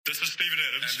This is Stephen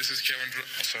Adams. And this is Kevin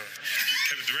Durant.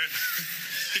 Kevin Durant.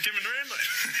 You're Kevin Durant, mate.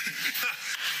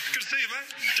 Good to see you,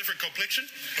 mate. Different complexion.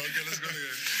 Okay, let's go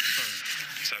again.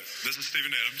 So, this is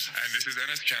Stephen Adams. And this is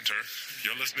Enes Kanter.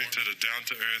 You're listening to the Down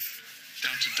to Earth.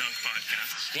 Down to Dunk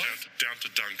podcast. What? Down to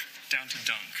Dunk. Down to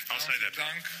Dunk. I'll say that.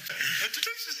 Dunk.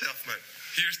 Introduce yourself, mate.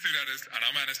 Here's Steve Adams, and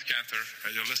I'm Enes Kanter.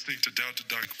 And you're listening to Down to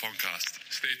Dunk podcast.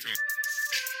 Stay tuned.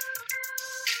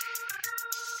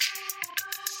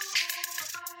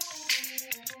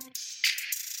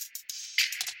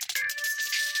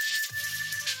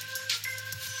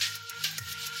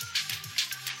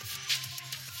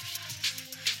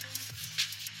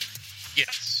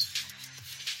 Yes.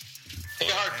 Hey,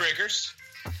 Heartbreakers.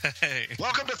 Hey.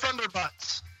 Welcome to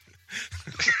Thunderbutts.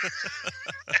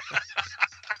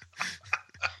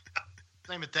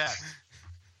 Name it that.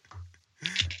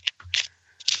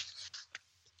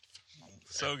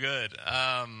 So good.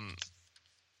 I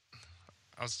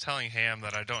was telling Ham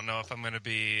that I don't know if I'm going to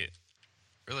be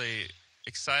really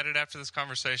excited after this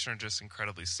conversation or just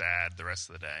incredibly sad the rest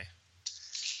of the day.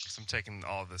 Because I'm taking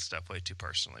all of this stuff way too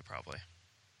personally, probably.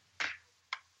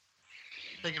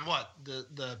 Thinking what?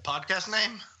 The podcast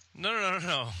name? No,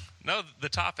 the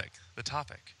topic.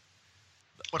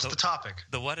 What's the topic?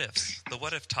 The what ifs. The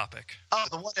what if topic. Oh,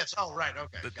 the what ifs. Oh, right.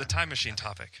 Okay. The time machine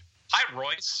topic. Hi,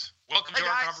 Royce. Welcome to our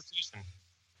guys. conversation.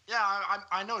 Yeah,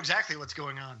 I know exactly what's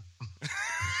going on.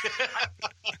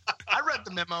 I read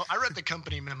the memo. I read the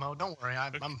company memo. Don't worry.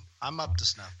 I'm up to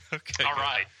snuff. Okay. All good.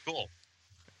 right. Cool.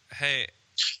 Hey.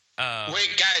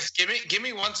 Wait, guys, give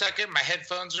me 1 second. My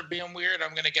headphones are being weird.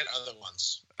 I'm gonna get other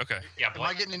ones. Okay. Yeah. Am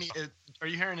I getting any? Are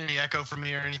you hearing any echo from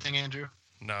me or anything, Andrew?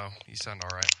 No, you sound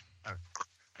all right.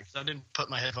 I didn't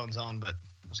put my headphones on, but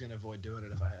I was gonna avoid doing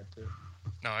it if I had to.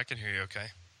 No, I can hear you okay.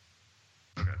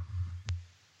 Okay.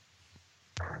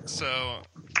 So,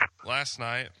 last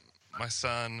night, my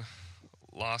son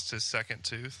lost his second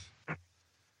tooth.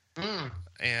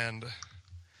 And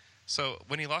so,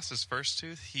 when he lost his first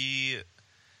tooth, he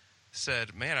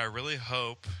said, "Man, I really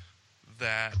hope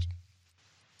that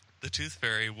the Tooth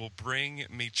Fairy will bring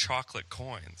me chocolate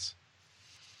coins."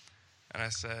 And I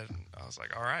was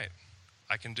like, all right,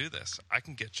 I can do this. I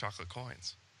can get chocolate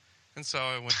coins. And so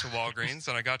I went to Walgreens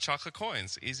and I got chocolate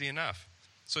coins. Easy enough.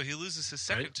 So he loses his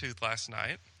second tooth last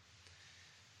night.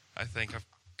 I think I'm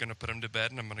going to put him to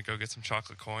bed and I'm going to go get some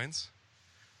chocolate coins.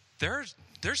 There's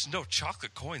no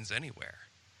chocolate coins anywhere.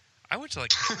 I went to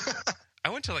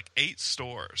like 8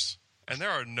 stores and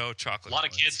there are no chocolate A lot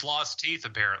coins. of kids lost teeth,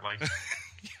 apparently.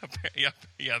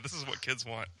 Yeah, this is what kids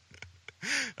want.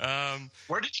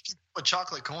 Where did he get with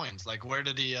chocolate coins? Like, where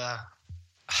did he? I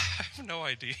have no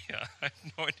idea. I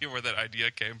have no idea where that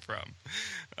idea came from.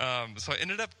 So I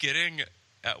ended up getting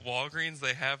at Walgreens.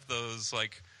 They have those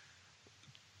like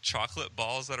chocolate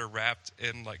balls that are wrapped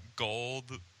in like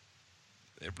gold.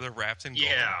 They're wrapped in gold.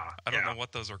 Yeah, I don't know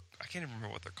what those are. I can't even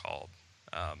remember what they're called.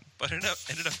 But ended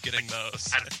up getting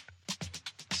those.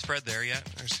 Is Fred there yet,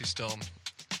 or is he still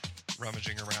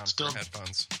rummaging around for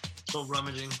headphones? Still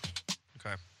rummaging.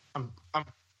 Okay. I'm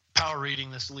power reading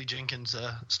this Lee Jenkins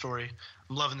story.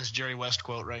 I'm loving this Jerry West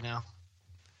quote right now.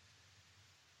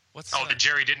 What's that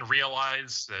Jerry didn't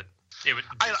realize that it would.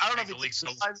 I don't know if it's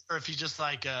or if he just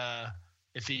like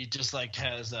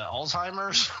has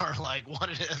Alzheimer's or like what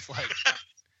it is like.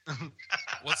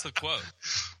 What's the quote?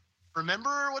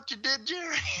 Remember what you did,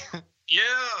 Jerry? Yeah.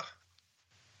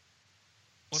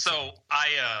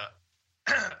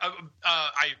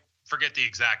 I forget the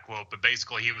exact quote, but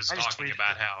basically he was talking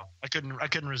about how I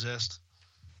couldn't resist.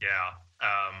 Yeah.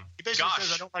 He basically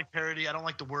says, I don't like parody. I don't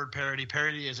like the word parody.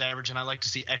 Parody is average, and I like to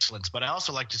see excellence, but I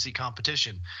also like to see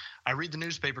competition. I read the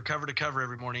newspaper cover to cover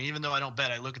every morning. Even though I don't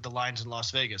bet, I look at the lines in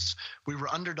Las Vegas. We were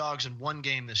underdogs in one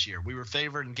game this year. We were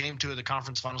favored in game 2 of the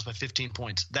conference finals by 15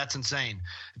 points. That's insane.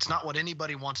 It's not what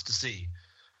anybody wants to see.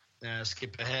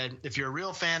 Skip ahead. If you're a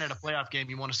real fan at a playoff game,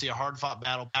 you want to see a hard-fought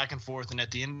battle back and forth, and at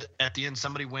the end,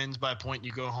 somebody wins by a point.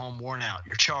 You go home worn out.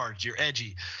 You're charged. You're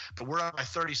edgy. But we're up by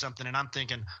 30-something, and I'm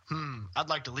thinking, I'd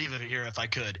like to leave it here if I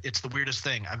could. It's the weirdest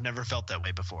thing. I've never felt that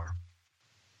way before.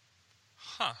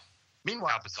 Huh.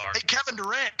 Meanwhile, hey, Kevin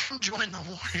Durant, come join the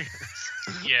Warriors.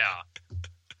 Yeah.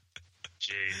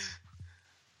 Jeez.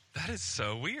 That is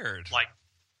so weird. Like,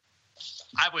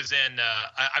 I was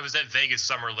at Vegas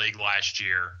Summer League last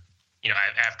year.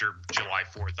 After July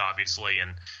 4th, obviously,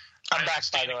 and I'm back,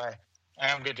 by the way.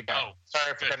 I'm good to go. Oh,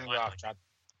 sorry for cutting you off, John.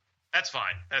 That's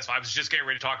fine. I was just getting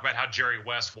ready to talk about how Jerry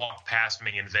West walked past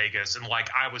me in Vegas, and like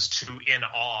I was too in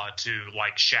awe to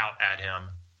like shout at him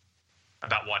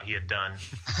about what he had done.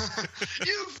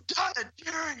 You've done it,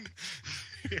 Jerry.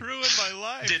 You ruined my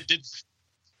life.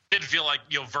 Didn't feel like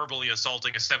verbally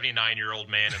assaulting a 79-year-old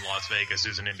man in Las Vegas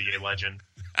who's an NBA legend.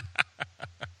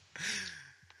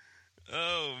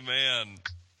 Oh man,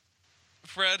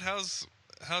 Fred, how's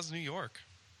New York?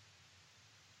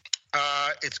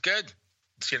 It's good.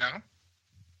 It's, the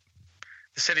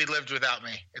city lived without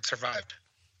me. It survived.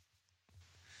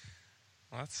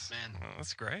 Well,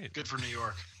 that's great. Good for New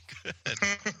York. Good.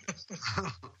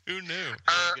 Who knew?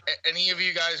 Are any of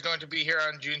you guys going to be here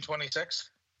on June 26th?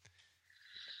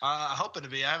 Hoping to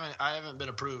be. I haven't been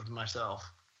approved myself.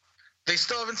 They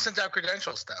still haven't sent out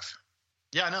credential stuff.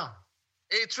 Yeah, I know.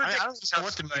 It's I ridiculous. don't know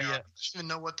what the media. I don't even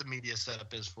know what the media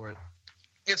setup is for it.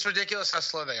 It's ridiculous how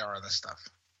slow they are on this stuff.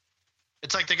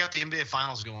 It's like they got the NBA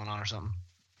Finals going on or something.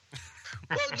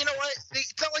 Well, you know what?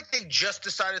 It's not like they just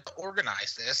decided to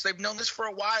organize this. They've known this for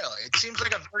a while. It seems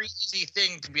like a very easy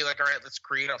thing to be like, all right, let's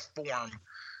create a form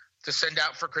to send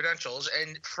out for credentials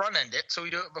and front end it. So we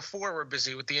do it before we're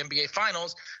busy with the NBA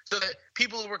Finals so that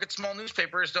people who work at small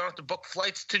newspapers don't have to book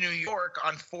flights to New York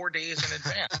on 4 days in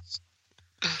advance.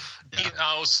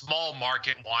 Small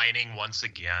market whining once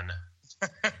again.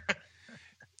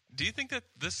 Do you think that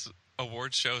this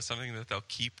awards show is something that they'll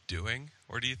keep doing?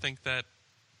 Or do you think that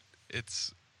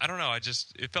it's – I don't know.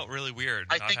 It felt really weird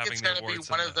I think it's going to be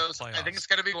one of those – I think it's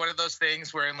going to be one of those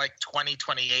things where in like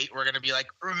 2028 we're going to be like,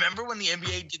 remember when the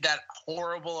NBA did that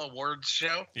horrible awards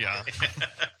show? Yeah.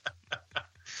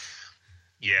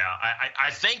 Yeah, I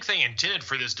think they intended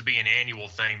for this to be an annual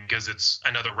thing because it's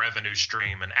another revenue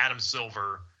stream, and Adam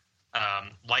Silver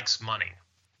likes money.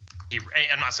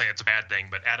 I'm not saying it's a bad thing,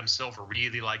 but Adam Silver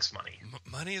really likes money.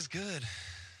 Money is good.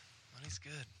 Money's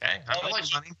good. Hey, I like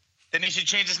money. Then he should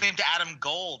change his name to Adam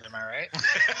Gold. Am I right?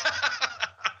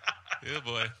 Yeah,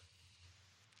 boy.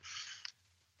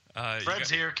 Fred's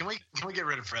here. Can we get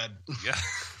rid of Fred? Yeah.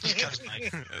 Just cut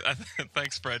his mic.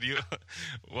 Thanks, Fred.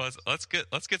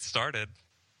 Let's get started.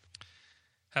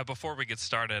 Before we get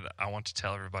started, I want to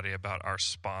tell everybody about our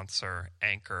sponsor,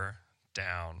 Anchor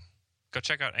Down. Go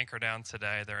check out Anchor Down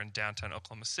today. They're in downtown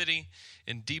Oklahoma City,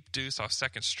 in Deep Deuce off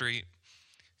 2nd Street.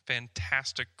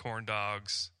 Fantastic corn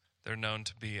dogs. They're known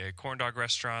to be a corn dog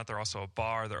restaurant. They're also a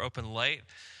bar. They're open late.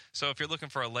 So if you're looking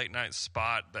for a late night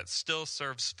spot that still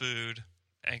serves food,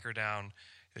 Anchor Down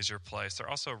is your place. They're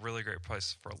also a really great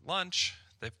place for lunch.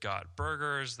 They've got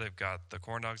burgers. They've got the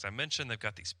corn dogs I mentioned. They've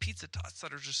got these pizza tots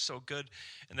that are just so good.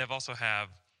 And they've also have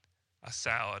a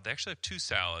salad. They actually have 2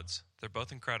 salads. They're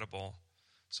both incredible.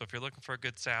 So if you're looking for a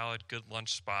good salad, good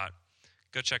lunch spot,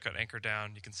 go check out Anchor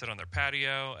Down. You can sit on their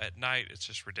patio at night. It's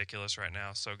just ridiculous right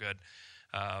now. So good.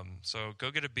 So go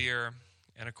get a beer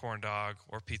and a corn dog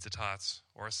or pizza tots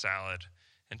or a salad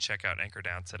and check out Anchor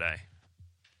Down today.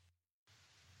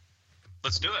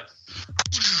 Let's do it.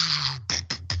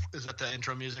 Is that the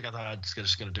intro music? I thought I was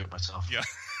just going to do it myself. Yeah.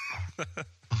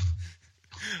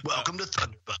 Welcome to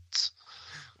Thunderbutts.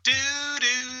 Do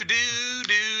do do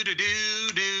do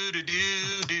do do do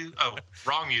do do. Oh,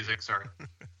 wrong music. Sorry.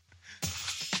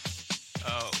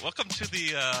 Welcome to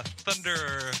the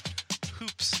Thunder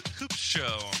Hoops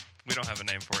Show. We don't have a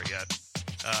name for it yet.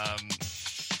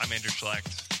 I'm Andrew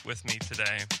Schlecht. With me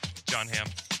today, John Hamm.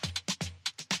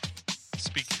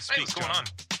 Speak. Hey, what's going John.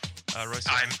 on? Royce.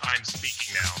 I'm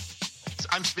speaking now.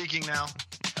 I'm speaking now.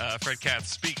 Fred Katz,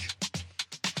 speak.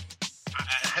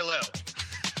 Hello.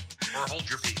 Or hold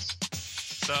your peace.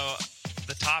 So,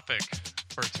 the topic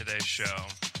for today's show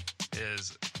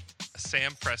is a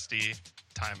Sam Presti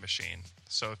time machine.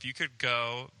 So, if you could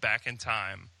go back in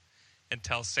time and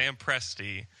tell Sam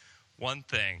Presti one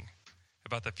thing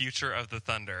about the future of the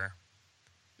Thunder,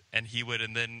 and he would,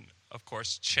 and then, of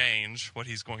course, change what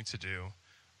he's going to do,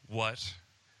 what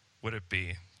would it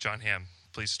be? John Hamm,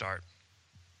 please start.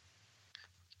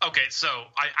 Okay, so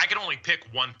I can only pick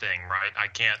one thing, right? I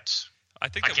can't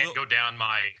go down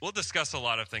my... We'll discuss a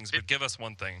lot of things, but give us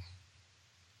one thing.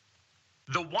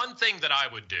 The one thing that I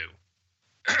would do,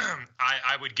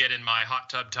 I would get in my hot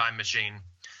tub time machine,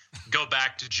 go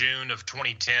back to June of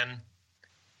 2010,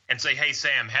 and say, hey,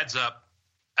 Sam, heads up.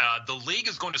 The league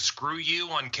is going to screw you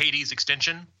on KD's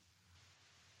extension.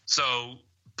 So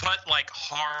put like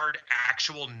hard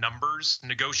actual numbers,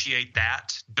 negotiate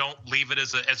that. Don't leave it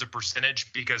as a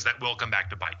percentage because that will come back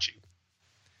to bite you.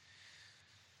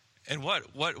 And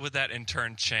what would that in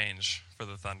turn change for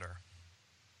the Thunder?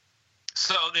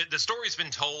 So the story's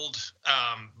been told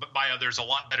but by others a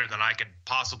lot better than I could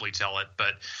possibly tell it.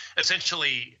 But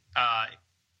essentially,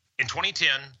 in 2010,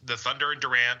 the Thunder and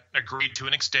Durant agreed to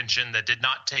an extension that did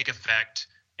not take effect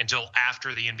until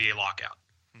after the NBA lockout.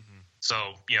 Mm-hmm.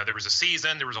 So, there was a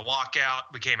season, there was a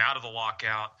lockout. We came out of the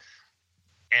lockout.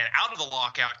 And out of the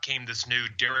lockout came this new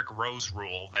Derrick Rose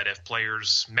rule that if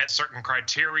players met certain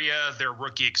criteria, their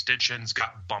rookie extensions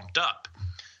got bumped up.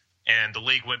 And the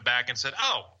league went back and said,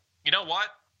 oh, you know what?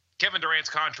 Kevin Durant's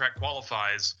contract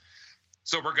qualifies,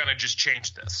 so we're going to just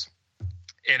change this.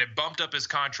 And it bumped up his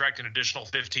contract an additional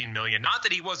 $15 million. Not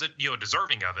that he wasn't,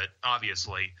 deserving of it,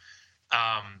 obviously.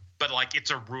 But like,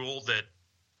 it's a rule that,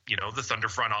 the Thunder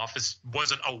front office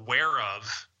wasn't aware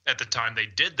of at the time they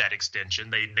did that extension.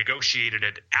 They negotiated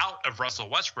it out of Russell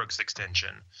Westbrook's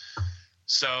extension.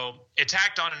 So it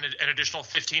tacked on an additional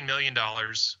 $15 million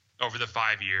over the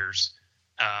 5 years.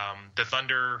 The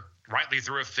Thunder rightly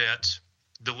threw a fit.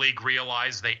 The league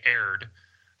realized they erred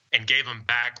and gave them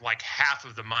back like half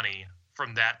of the money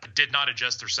from that, but did not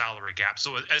adjust their salary cap.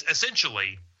 So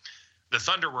essentially, the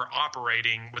Thunder were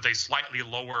operating with a slightly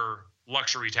lower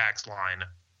luxury tax line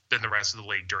than the rest of the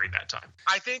league during that time.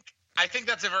 I think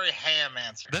that's a very ham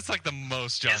answer. That's like the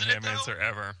most John Hamm answer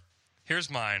ever. Here's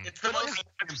mine. It's the most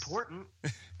important.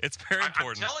 It's very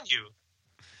important. I'm telling you,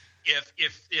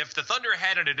 if the Thunder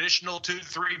had an additional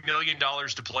 $2-3 million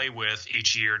to play with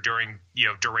each year during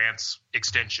Durant's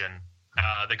extension,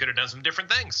 they could have done some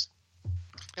different things.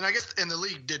 And I guess, and the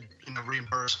league did,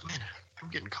 reimburse. Man, I'm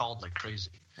getting called like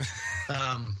crazy.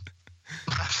 Well,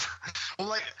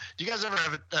 like, do you guys ever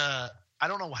have it? I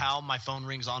don't know how my phone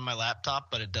rings on my laptop,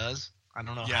 but it does. I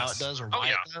don't know how it does or why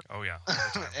it does. Oh, yeah.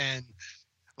 And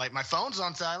like my phone's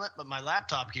on silent, but my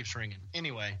laptop keeps ringing.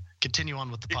 Anyway, continue on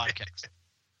with the podcast.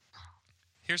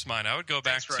 Here's mine. I would go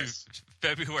back to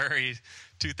February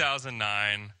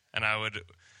 2009, and I would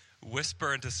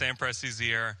whisper into Sam Presti's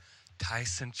ear,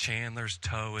 Tyson Chandler's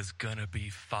toe is going to be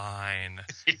fine.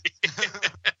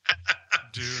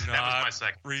 Do not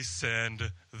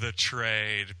rescind the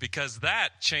trade, because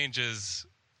that changes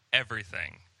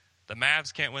everything. The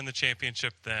Mavs can't win the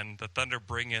championship then. The Thunder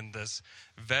bring in this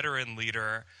veteran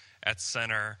leader at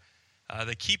center.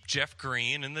 They keep Jeff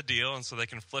Green in the deal, and so they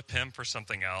can flip him for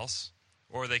something else.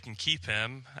 Or they can keep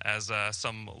him, as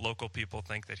some local people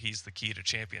think that he's the key to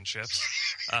championships.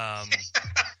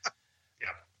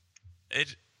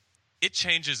 It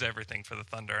changes everything for the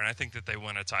Thunder, and I think that they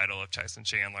win a title if Tyson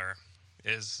Chandler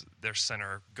is their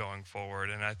center going forward.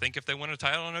 And I think if they win a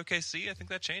title in OKC, I think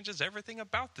that changes everything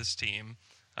about this team.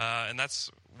 And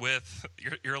that's with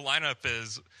your lineup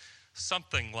is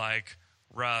something like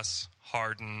Russ,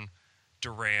 Harden,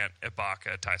 Durant,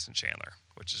 Ibaka, Tyson Chandler,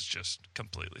 which is just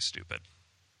completely stupid.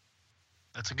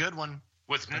 That's a good one.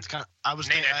 With I was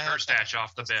Nenad Firstash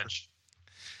off the bench.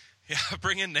 Yeah,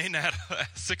 bring in Nenad,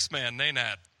 six-man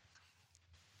Nenad.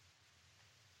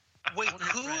 Wait,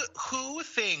 who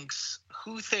thinks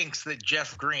that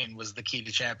Jeff Green was the key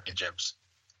to championships?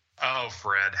 Oh,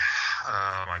 Fred.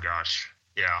 Oh my gosh.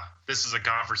 Yeah. This is a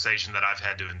conversation that I've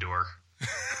had to endure.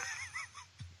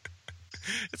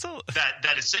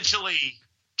 That essentially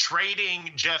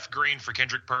trading Jeff Green for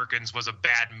Kendrick Perkins was a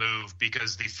bad move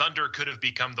because the Thunder could have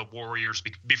become the Warriors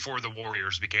before the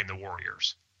Warriors became the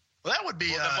Warriors. Well, that would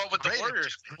be what would the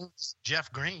Warriors?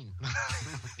 Jeff Green.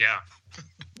 Yeah.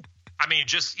 I mean,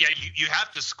 you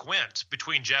have to squint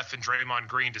between Jeff and Draymond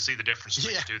Green to see the difference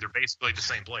between the two. They're basically the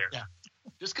same player. Yeah.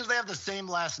 Just because they have the same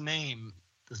last name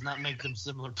does not make them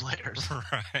similar players.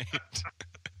 Right.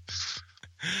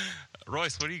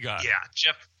 Royce, what do you got? Yeah,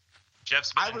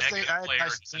 Jeff's been a negative player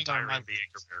his entire NBA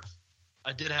career.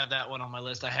 I did have that one on my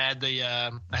list. I had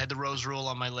the Rose Rule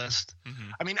on my list.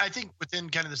 Mm-hmm. I mean, I think within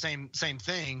kind of the same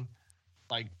thing,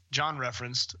 like John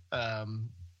referenced,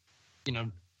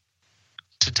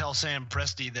 to tell Sam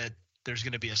Presti that there's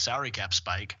going to be a salary cap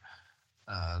spike,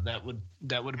 that would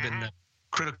have been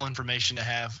critical information to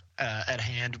have at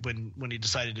hand when he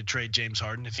decided to trade James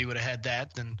Harden. If he would have had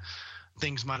that, then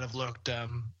things might have looked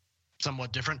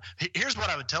somewhat different. Here's what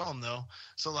I would tell him though.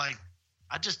 So like,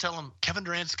 I'd just tell him Kevin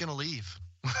Durant's going to leave.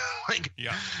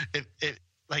 It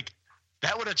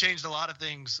that would have changed a lot of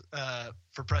things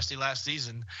for Presti last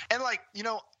season. And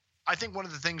I think one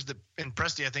of the things that, and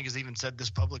Presti I think has even said this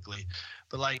publicly,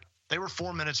 but like they were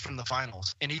 4 minutes from the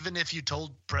finals. And even if you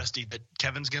told Presti that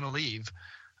Kevin's going to leave,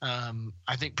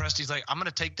 I think Presti's like, I'm going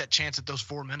to take that chance at those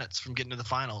 4 minutes from getting to the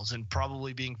finals and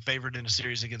probably being favored in a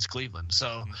series against Cleveland.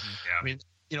 So, I mean,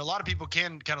 a lot of people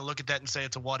can kind of look at that and say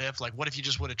it's a what if. Like, what if you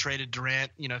just would have traded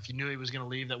Durant? If you knew he was going to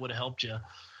leave, that would have helped you.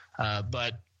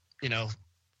 But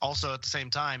also at the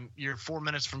same time, you're 4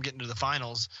 minutes from getting to the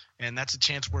finals, and that's a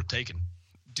chance worth taking.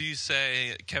 Do you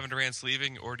say Kevin Durant's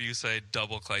leaving, or do you say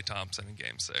double Klay Thompson in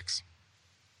Game 6?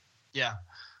 Yeah,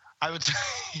 I would say,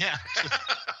 yeah.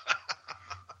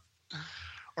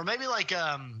 Or maybe like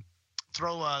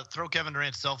throw Kevin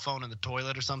Durant's cell phone in the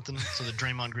toilet or something so that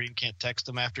Draymond Green can't text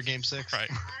him after Game 6. Right.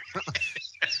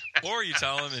 Or you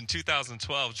tell him in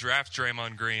 2012, draft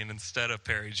Draymond Green instead of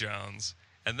Perry Jones,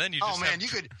 and then you just you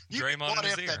could Draymond what in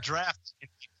his if ear. that draft?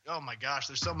 Oh my gosh,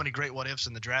 there's so many great what ifs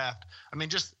in the draft. I mean,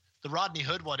 just the Rodney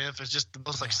Hood what if is just the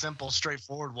most like simple,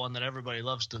 straightforward one that everybody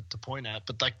loves to point at.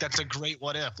 But like that's a great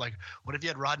what if. Like, what if you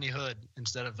had Rodney Hood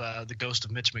instead of the ghost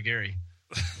of Mitch McGary?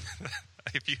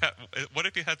 What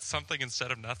if you had something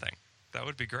instead of nothing? That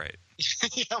would be great.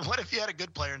 Yeah, what if you had a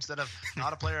good player instead of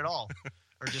not a player at all,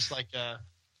 or just like a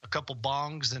couple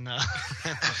bongs and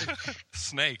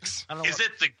snakes? I don't know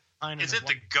Is it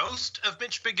the ghost of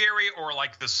Mitch McGary or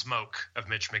like the smoke of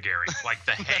Mitch McGary, like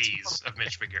the haze of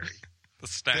Mitch McGary? The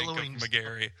stank Billowing of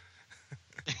McGary.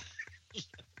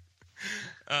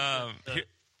 the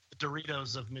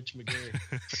Doritos of Mitch McGary.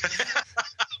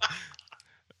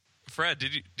 Fred,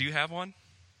 do you have one?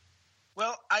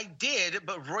 Well, I did,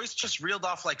 but Royce just reeled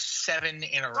off like 7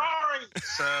 in a row. Sorry.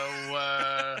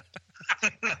 So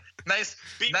nice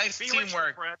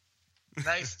teamwork.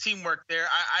 Nice teamwork there.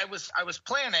 I was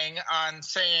planning on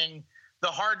saying the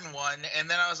Harden one, and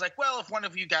then I was like, well, if one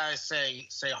of you guys say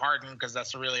Harden because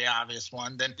that's a really obvious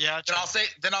one, then I'll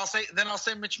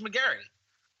say Mitch McGary.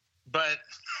 But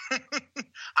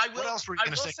I will. What else were you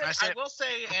going to say? I will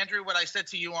say, Andrew, what I said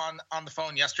to you on the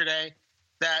phone yesterday,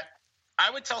 that I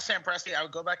would tell Sam Presti, I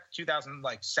would go back to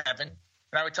 2007, and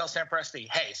I would tell Sam Presti,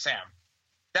 hey, Sam,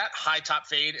 that high top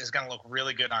fade is going to look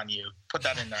really good on you. Put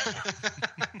that in there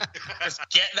now. Just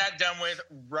get that done with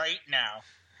right now.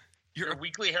 Your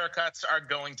weekly haircuts are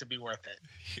going to be worth it.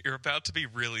 You're about to be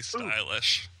really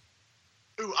stylish.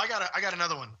 Ooh, I got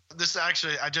another one. This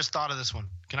actually, I just thought of this one.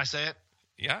 Can I say it?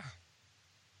 Yeah.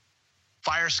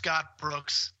 Fire Scott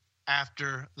Brooks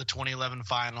after the 2011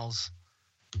 finals.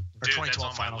 Or Dude, 2012 that's on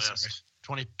my finals. list.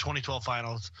 2012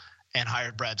 finals, and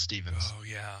hired Brad Stevens. Oh,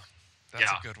 yeah.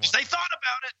 That's a good one. They thought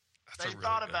about it. That's a really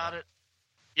thought good about one. it.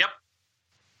 Yep.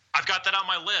 I've got that on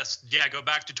my list. Yeah, go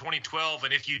back to 2012,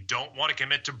 and if you don't want to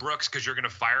commit to Brooks because you're going to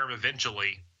fire him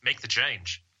eventually, make the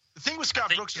change. The thing with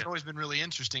Scott Brooks has always been really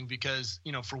interesting because,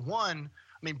 for one,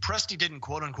 I mean, Presti didn't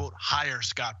quote unquote hire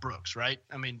Scott Brooks, right?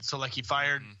 I mean, so like he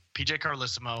fired PJ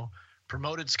Carlissimo,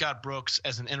 promoted Scott Brooks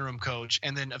as an interim coach,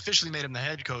 and then officially made him the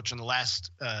head coach in the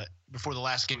last before the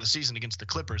last game of the season against the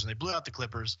Clippers, and they blew out the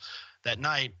Clippers that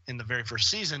night in the very first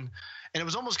season. And it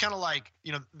was almost kind of like,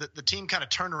 the team kind of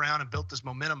turned around and built this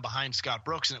momentum behind Scott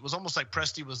Brooks, and it was almost like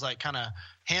Presti was like kind of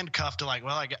handcuffed to like,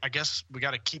 well, I guess we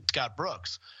got to keep Scott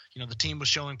Brooks. The team was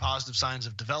showing positive signs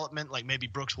of development, like maybe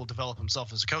Brooks will develop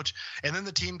himself as a coach. And then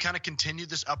the team kind of continued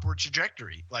this upward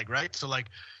trajectory, like, right? So, like,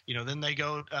 then they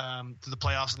go to the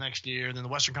playoffs the next year, and then the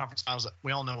Western Conference Finals.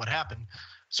 We all know what happened.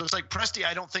 So it's like Presti,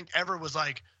 I don't think ever was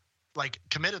like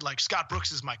committed, like Scott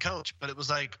Brooks is my coach, but it was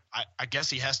like, I guess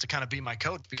he has to kind of be my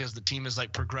coach because the team is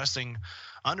like progressing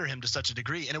under him to such a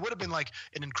degree. And it would have been like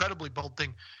an incredibly bold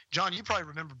thing. John, you probably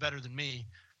remember better than me.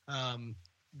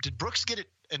 Did Brooks get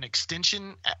an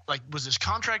extension? Like, was his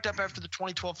contract up after the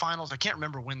 2012 finals? I can't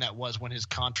remember when that was, when his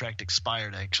contract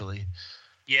expired, actually.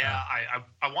 Yeah,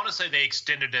 I want to say they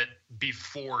extended it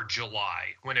before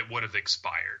July when it would have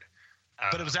expired.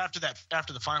 But it was after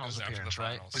the finals appearance,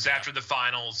 right? It was after the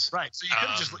finals. Right. So you could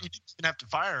have you didn't have to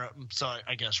fire him, so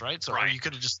I guess, right? So Or you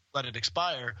could have just let it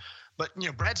expire. But,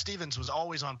 Brad Stevens was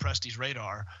always on Presti's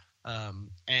radar.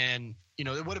 And,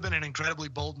 it would have been an incredibly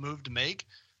bold move to make.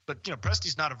 But,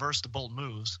 Presti's not averse to bold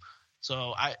moves.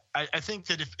 So I think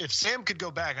that if Sam could go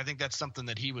back, I think that's something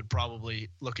that he would probably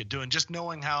look at doing. Just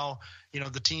knowing how,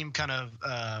 the team kind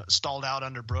of stalled out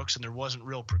under Brooks and there wasn't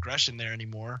real progression there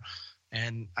anymore.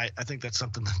 And I think that's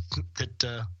something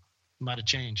that might have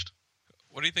changed.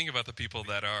 What do you think about the people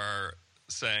that are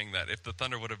saying that if the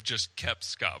Thunder would have just kept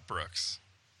Scott Brooks,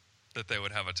 that they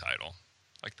would have a title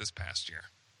like this past year?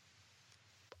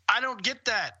 I don't get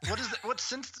that. What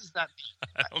sense does that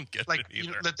mean? I don't get it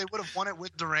either. That they would have won it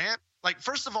with Durant? Like,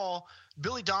 first of all,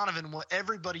 Billy Donovan,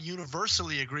 everybody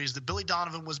universally agrees that Billy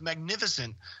Donovan was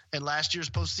magnificent in last year's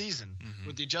postseason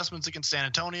with the adjustments against San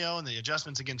Antonio and the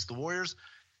adjustments against the Warriors.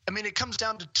 I mean, it comes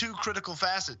down to two critical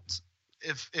facets.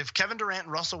 If Kevin Durant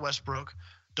and Russell Westbrook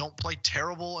don't play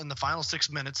terrible in the final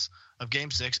 6 minutes of Game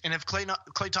 6, and if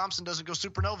Klay Thompson doesn't go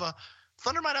supernova,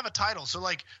 Thunder might have a title. So,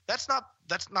 like, that's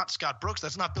not Scott Brooks.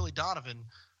 That's not Billy Donovan.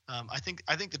 I think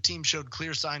the team showed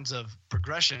clear signs of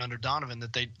progression under Donovan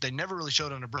that they never really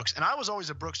showed under Brooks. And I was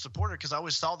always a Brooks supporter because I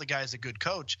always saw the guy as a good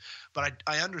coach, but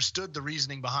I understood the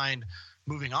reasoning behind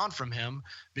moving on from him,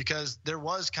 because there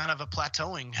was kind of a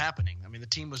plateauing happening. I mean, the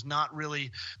team was not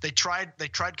really – they tried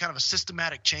kind of a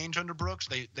systematic change under Brooks.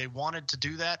 They wanted to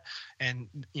do that, and,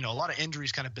 you know, a lot of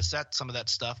injuries kind of beset some of that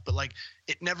stuff. But, like,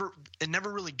 it never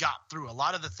really got through. A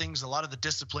lot of the things, a lot of the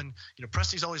discipline – you know,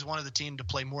 Presti's always wanted the team to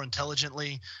play more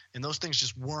intelligently, and those things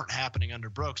just weren't happening under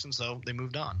Brooks, and so they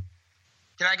moved on.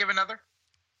 Can I give another?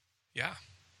 Yeah.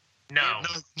 No.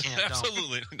 You can't,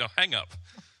 Absolutely. No, hang up.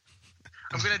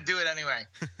 I'm gonna do it anyway.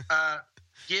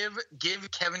 Give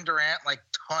Kevin Durant like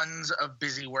tons of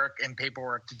busy work and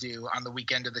paperwork to do on the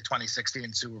weekend of the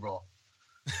 2016 Super Bowl.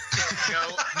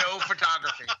 No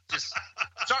photography. Just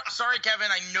sorry, Kevin.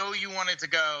 I know you wanted to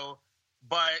go,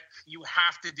 but you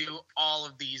have to do all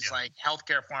of these like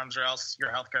healthcare forms, or else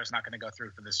your healthcare is not going to go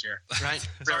through for this year. Right?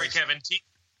 Sorry, Kevin.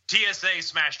 TSA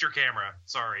smashed your camera.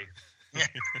 Sorry. Yeah.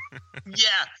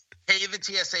 Pay the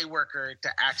TSA worker to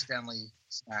accidentally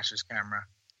smash his camera.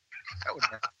 That would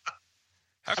hurt.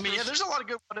 I mean, yeah, there's a lot of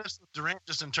good what ifs with Durant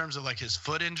just in terms of like his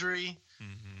foot injury.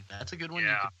 Mm-hmm. That's a good one.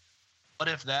 Yeah. What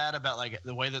if that about like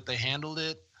the way that they handled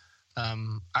it?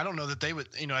 I don't know that they would.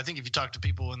 You know, I think if you talk to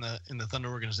people in the Thunder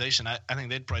organization, I think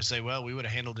they'd probably say, well, we would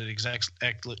have handled it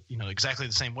exactly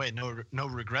the same way. No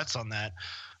regrets on that.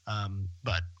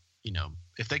 But you know,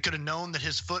 if they could have known that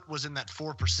his foot was in that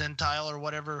 4th percentile or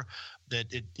whatever,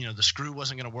 that it, you know, the screw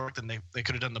wasn't going to work, then they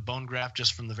could have done the bone graft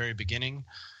just from the very beginning.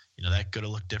 You know, that could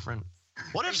have looked different.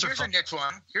 What if Here's a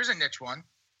niche one.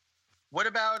 What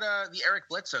about the Eric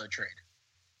Bledsoe trade?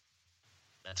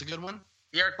 That's a good one.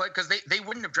 The Eric Bledsoe, because they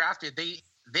wouldn't have drafted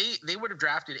they would have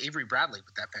drafted Avery Bradley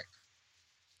with that pick.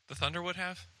 The Thunder would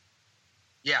have?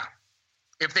 Yeah.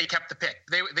 If they kept the pick.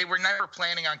 They were never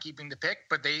planning on keeping the pick,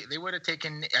 but they would have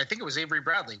taken, I think it was Avery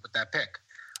Bradley with that pick.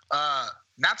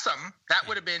 That's something. That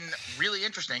would have been really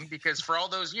interesting, because for all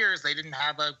those years they didn't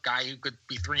have a guy who could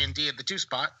be 3-and-D at the 2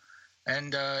 spot,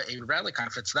 and Avery Bradley kind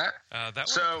of fits that. That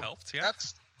would have helped, yeah.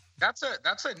 That's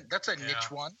a niche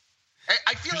one.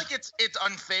 I feel like it's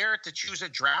unfair to choose a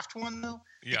draft one, though,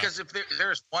 because if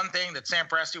there's one thing that Sam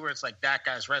Presti, where it's like that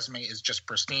guy's resume is just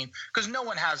pristine, because no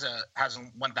one has a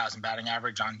 1,000 batting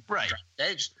average on draft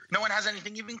day. No one has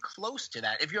anything even close to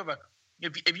that. If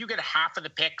you get half of the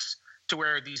picks to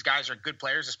where these guys are good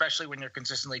players, especially when you're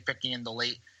consistently picking in the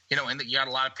late, you know, and you got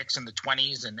a lot of picks in the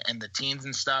 20s and the teens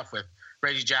and stuff with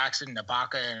Reggie Jackson,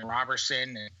 Ibaka, and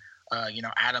Robertson, and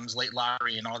Adams late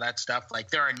lottery and all that stuff. Like,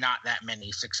 there are not that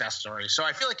many success stories. So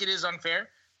I feel like it is unfair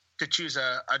to choose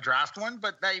a draft one,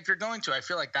 but if you're going to, I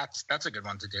feel like that's a good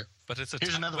one to do. But it's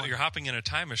Here's another one. You're hopping in a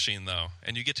time machine, though,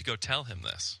 and you get to go tell him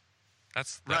this.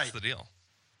 That's right. The deal.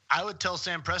 I would tell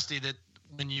Sam Presti that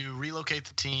when you relocate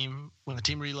the team, when the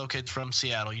team relocates from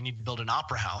Seattle, you need to build an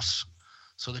opera house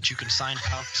so that you can sign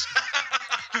Pals.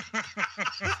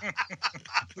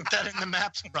 Put that in the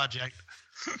Maps project.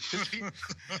 There's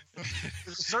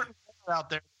a certain player out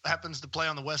there that happens to play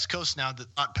on the West Coast now that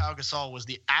thought Pau Gasol was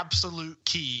the absolute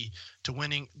key to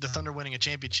the Thunder winning a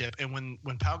championship. And when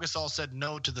Pau Gasol said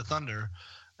no to the Thunder,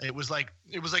 it was like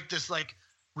this like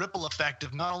ripple effect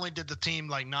of not only did the team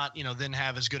like not, you know, then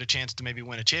have as good a chance to maybe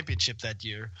win a championship that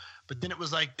year, but then it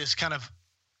was like this kind of,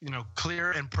 you know,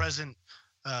 clear and present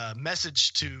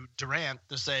message to Durant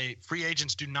to say free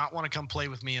agents do not want to come play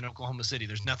with me in Oklahoma City.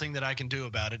 There's nothing that I can do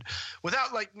about it.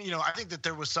 Without, like, you know, I think that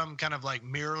there was some kind of like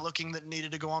mirror looking that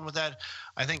needed to go on with that.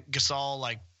 I think Gasol,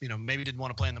 like, you know, maybe didn't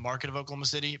want to play in the market of Oklahoma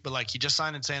City, but like he just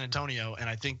signed in San Antonio, and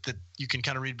I think that you can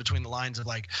kind of read between the lines of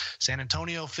like San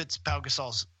Antonio fits Pau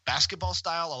Gasol's basketball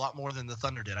style a lot more than the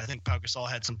Thunder did. I think Pau Gasol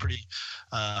had some pretty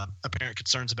apparent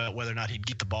concerns about whether or not he'd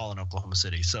get the ball in Oklahoma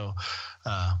City. So,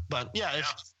 but yeah,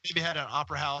 if maybe had an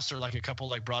opera house or like a couple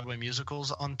like Broadway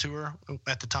musicals on tour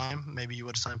at the time, maybe you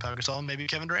would have signed Pau Gasol, and maybe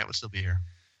Kevin Durant would still be here.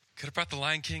 Could have brought the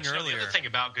Lion King There's earlier. The other thing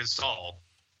about Gasol,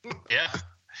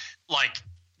 like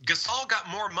Gasol got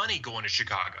more money going to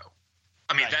Chicago.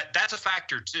 I mean, that's a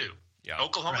factor too. Yeah.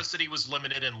 Oklahoma City was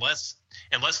limited unless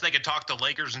they could talk the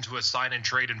Lakers into a sign and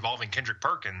trade involving Kendrick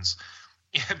Perkins.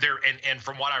 And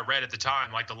from what I read at the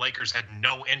time, like the Lakers had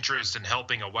no interest in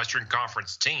helping a Western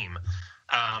Conference team.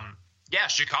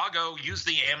 Chicago used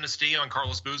the amnesty on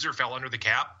Carlos Boozer, fell under the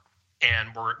cap, and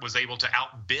was able to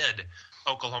outbid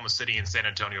Oklahoma City and San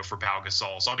Antonio for Pau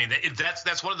Gasol. So I mean,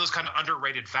 that's one of those kind of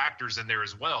underrated factors in there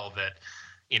as well. That,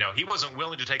 you know, he wasn't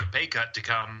willing to take a pay cut to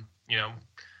come, you know,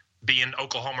 be in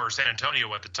Oklahoma or San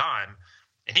Antonio at the time,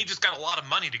 and he just got a lot of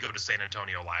money to go to San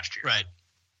Antonio last year. Right.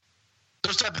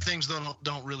 Those type of things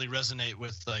don't really resonate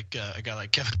with like a guy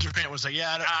like Kevin Durant was like,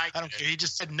 I don't care. He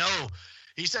just said no.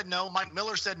 He said no. Mike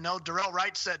Miller said no. Darrell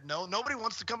Wright said no. Nobody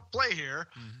wants to come play here.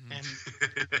 Mm-hmm. And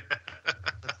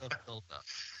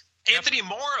Anthony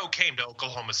Morrow came to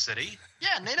Oklahoma City.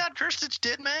 Yeah, Nenad Krstić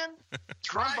did, man.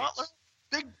 Ron right. Butler.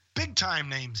 Big time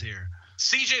names here.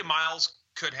 CJ Miles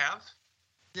could have.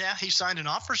 Yeah, he signed an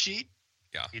offer sheet.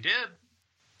 He did.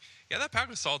 Yeah, that Pau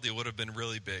Gasol deal would have been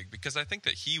really big because I think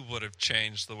that he would have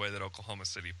changed the way that Oklahoma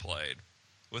City played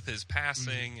with his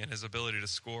passing and his ability to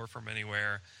score from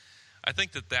anywhere. I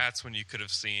think that that's when you could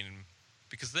have seen,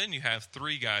 because then you have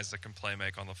three guys that can play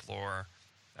make on the floor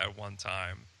at one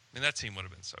time. I mean, that team would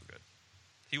have been so good.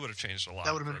 He would have changed a lot.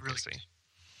 That would have been really good.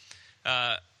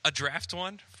 A draft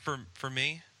one for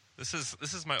me. This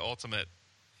is my ultimate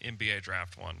NBA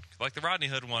draft one. Like the Rodney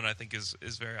Hood one, I think is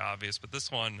very obvious, but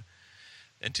this one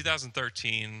in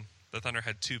 2013, the Thunder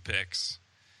had 2 picks,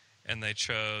 and they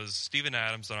chose Steven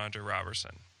Adams and Andre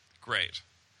Robertson. Great,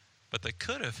 but they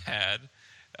could have had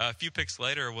a few picks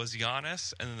later was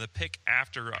Giannis, and then the pick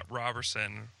after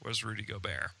Robertson was Rudy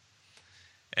Gobert.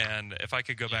 And if I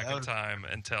could go back in time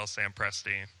and tell Sam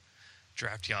Presti,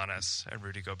 draft Giannis and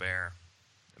Rudy Gobert,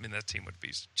 I mean, that team would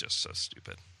be just so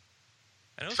stupid.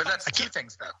 But that's 2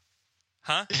 things, though.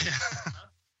 Huh?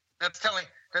 That's telling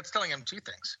him 2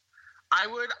 things. I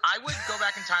would go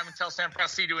back in time and tell Sam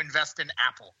Presti to invest in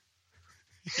Apple.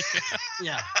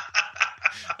 Yeah.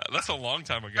 That's a long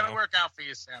time ago. It's gonna work out for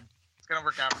you, Sam. It's gonna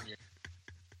work out for you.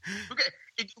 Okay,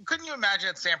 couldn't you imagine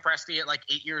that Sam Presti at like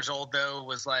 8 years old though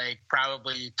was like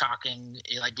probably talking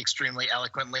like extremely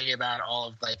eloquently about all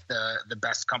of like the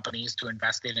best companies to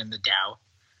invest in the Dow?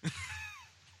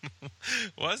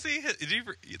 Was he?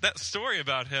 That story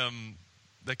about him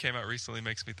that came out recently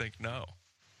makes me think no.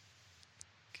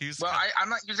 I'm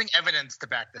not using evidence to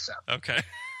back this up. Okay.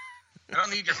 I don't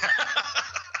need your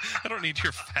facts. I don't need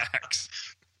your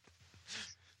facts.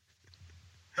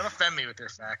 Don't offend me with your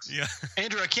facts. Yeah.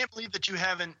 Andrew, I can't believe that you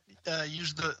haven't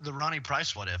used the Ronnie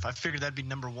Price what if. I figured that'd be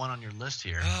number 1 on your list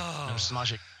here. Oh,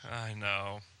 Samaj. I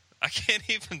know. I can't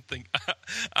even think.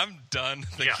 I'm done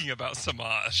thinking about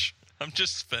Samaj. I'm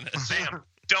just finished. Sam,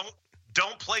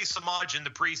 don't play Samaj in the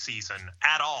preseason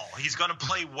at all. He's going to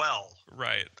play well.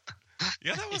 Right.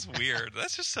 Yeah, that was weird.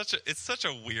 That's just it's such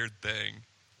a weird thing.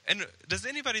 And does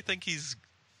anybody think he's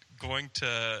going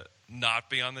to not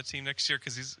be on the team next year?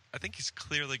 Because I think he's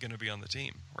clearly going to be on the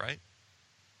team, right?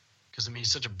 Because I mean,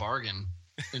 he's such a bargain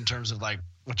in terms of like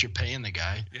what you're paying the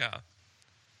guy. Yeah.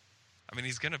 I mean,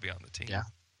 he's going to be on the team. Yeah.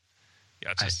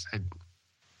 Yeah.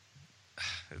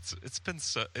 It's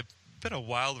been a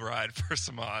wild ride for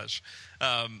Samaj. What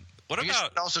I guess about? you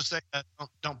could also say that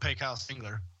don't pay Kyle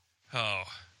Singler. Oh,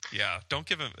 yeah. Don't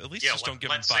give him. At least just don't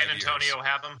give him 5 San Antonio years.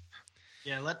 have him.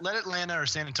 Yeah, let Atlanta or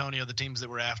San Antonio, the teams that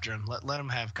were after him, let him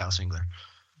have Kyle Singler.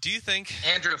 Do you think,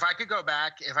 Andrew, if I could go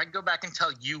back and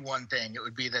tell you one thing, it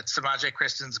would be that Samaj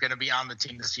Kristen's going to be on the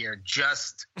team this year.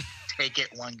 Just take it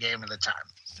one game at a time.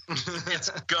 It's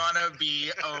gonna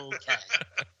be okay.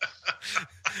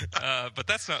 But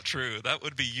that's not true. That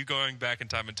would be you going back in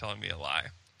time and telling me a lie,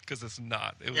 because it's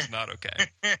not. It was not okay.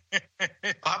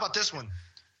 How about this one?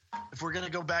 If we're gonna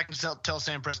go back and tell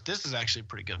Sam Presti, this is actually a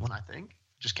pretty good one. I think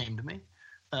just came to me.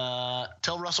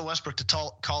 Tell Russell Westbrook to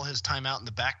call his timeout in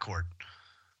the backcourt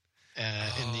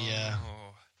in the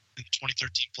 2013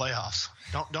 playoffs.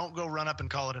 Don't go run up and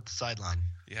call it at the sideline.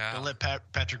 Yeah. Don't let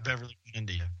Patrick Beverly get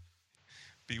into you.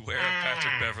 Beware of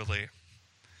Patrick Beverly.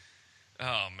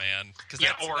 Oh man.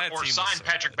 Or sign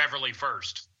Patrick Beverly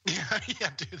first. Yeah,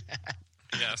 do that.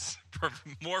 Yes.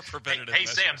 More preventative Hey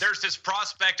measures. Sam, there's this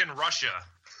prospect in Russia.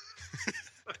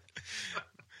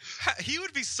 He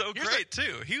would be so great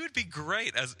too. He would be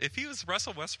great as if he was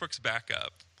Russell Westbrook's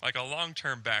backup, like a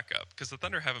long-term backup, because the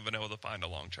Thunder haven't been able to find a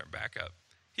long-term backup.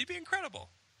 He'd be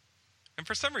incredible. And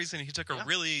for some reason, he took a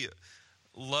really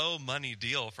low money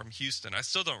deal from Houston. I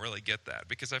still don't really get that,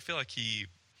 because I feel like he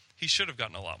should have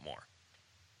gotten a lot more.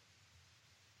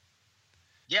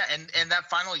 Yeah, and that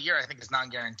final year I think is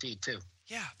non-guaranteed too.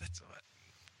 Yeah, that's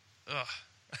what. Ugh,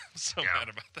 I'm so mad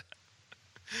about that.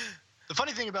 The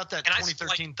funny thing about that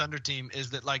 2013 Thunder team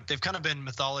is that like they've kind of been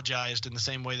mythologized in the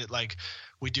same way that like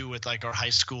we do with like our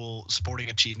high school sporting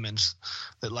achievements.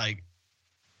 That like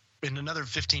in another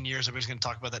 15 years, everybody's going to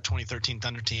talk about that 2013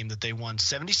 Thunder team that they won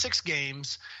 76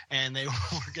 games and they were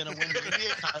going to win the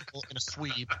NBA title in a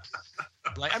sweep.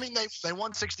 Like I mean, they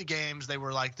won 60 games. They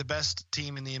were like the best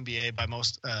team in the NBA by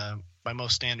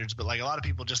most standards. But like a lot of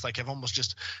people just like have almost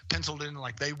just penciled in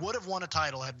like they would have won a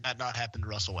title had that not happened to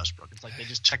Russell Westbrook. It's like they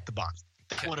just checked the box.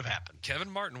 That would have happened.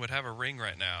 Kevin Martin would have a ring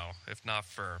right now if not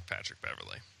for Patrick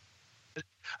Beverly.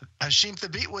 Hasheem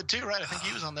Thabit would too, right? I think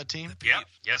he was on that team. Yeah,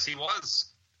 yes he was.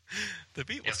 The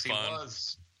beat was Yes, fun. he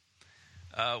was.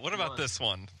 What about this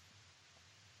one?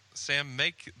 Sam,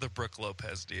 make the Brooke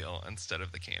Lopez deal instead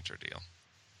of the Cantor deal.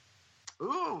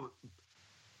 Ooh,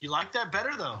 you like that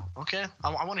better though? Okay,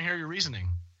 I want to hear your reasoning.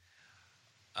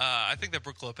 I think that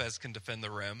Brook Lopez can defend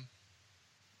the rim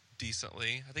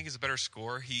decently. I think he's a better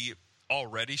scorer. He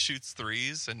already shoots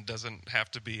threes and doesn't have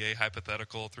to be a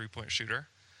hypothetical three-point shooter.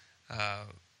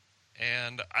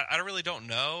 And I really don't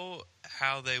know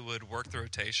how they would work the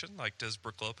rotation. Like, does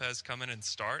Brook Lopez come in and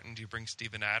start, and do you bring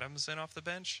Steven Adams in off the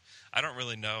bench? I don't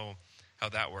really know how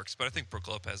that works, but I think Brook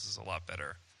Lopez is a lot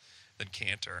better than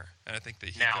Cantor, and I think that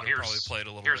he could have probably played a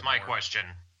little bit more. Here's my question.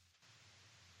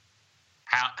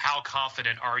 How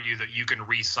confident are you that you can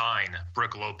re-sign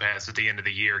Brook Lopez at the end of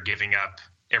the year, giving up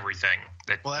everything?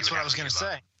 Well, that's what I was going to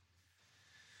say.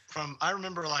 I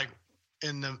remember, like,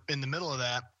 in the middle of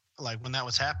that, like when that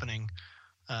was happening,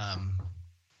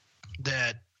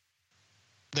 that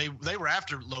they were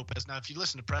after Lopez. Now, if you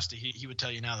listen to Presti, he would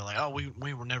tell you now, they're like, oh,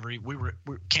 we were never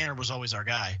Cantor was always our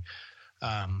guy,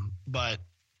 but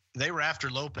they were after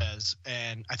Lopez,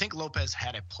 and I think Lopez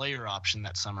had a player option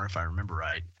that summer, if I remember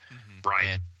right. Mm-hmm. Right.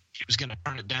 And he was going to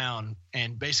turn it down,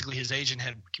 and basically his agent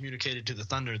had communicated to the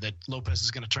Thunder that Lopez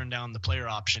is going to turn down the player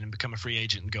option and become a free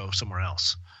agent and go somewhere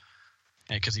else,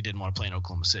 because he didn't want to play in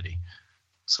Oklahoma City.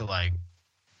 So, like,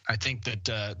 I think that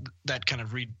that kind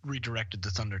of redirected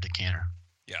the Thunder to Cantor.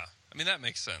 Yeah, I mean, that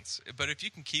makes sense. But if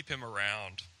you can keep him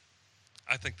around,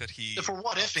 I think that he for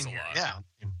what ifing here, yeah.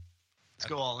 Let's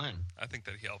go all in. I think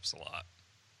that he helps a lot.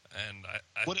 And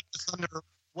what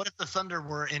if the Thunder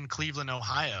were in Cleveland,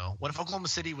 Ohio? What if Oklahoma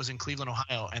City was in Cleveland,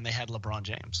 Ohio, and they had LeBron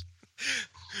James?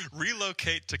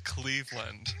 Relocate to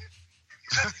Cleveland.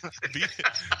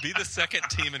 be the second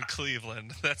team in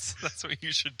Cleveland. That's what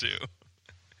you should do.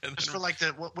 And just for like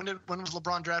when was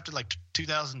LeBron drafted? Like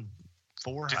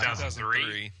 2004,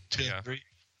 2003. 2003.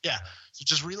 Yeah. So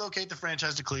just relocate the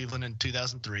franchise to Cleveland in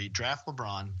 2003. Draft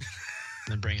LeBron, and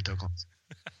then bring it to Oklahoma.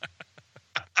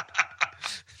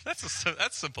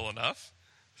 That's simple enough.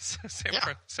 Sam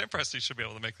Presti should be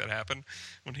able to make that happen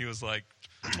when he was like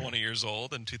 20 years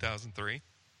old in 2003.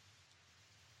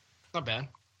 Not bad.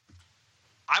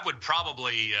 I would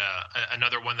probably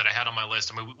another one that I had on my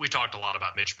list. I mean, we talked a lot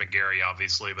about Mitch McGary,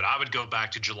 obviously, but I would go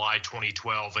back to July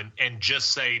 2012 and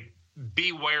just say,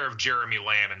 beware of Jeremy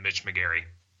Lamb and Mitch McGary.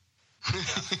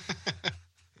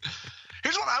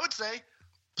 Here's what I would say: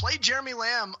 play Jeremy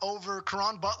Lamb over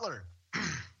Caron Butler.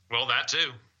 Well, that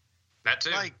too.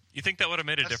 Like, you think that would have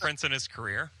made a difference in his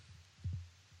career?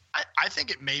 I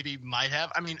think it maybe might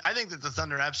have. I mean, I think that the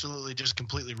Thunder absolutely just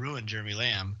completely ruined Jeremy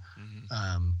Lamb.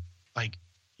 Mm-hmm. Like,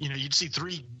 you know, you'd see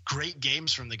 3 great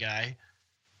games from the guy,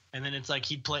 and then it's like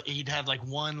he'd have like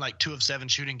 2 of 7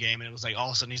 shooting game, and it was like all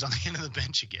of a sudden he's on the end of the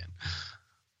bench again.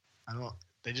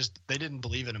 They didn't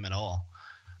believe in him at all.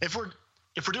 If we're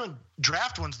doing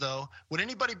draft ones though, would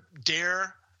anybody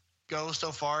dare go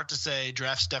so far to say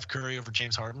draft Steph Curry over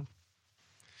James Harden?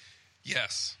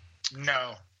 Yes.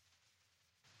 No.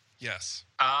 Yes.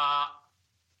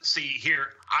 See, here,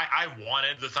 I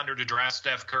wanted the Thunder to draft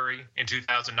Steph Curry in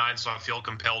 2009, so I feel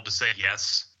compelled to say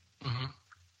yes. Mm-hmm.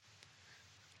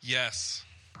 Yes.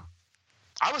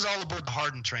 I was all aboard the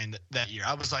Harden train that year.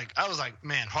 I was like,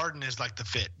 man, Harden is like the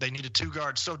fit. They needed 2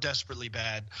 guards so desperately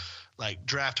bad. Like,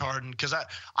 draft Harden, because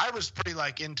I was pretty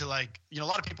like into, like, you know, a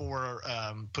lot of people were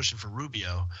pushing for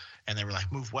Rubio, and they were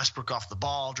like, move Westbrook off the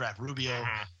ball, draft Rubio.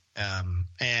 Mm-hmm.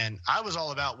 And I was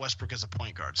all about Westbrook as a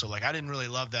point guard. So, like, I didn't really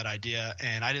love that idea,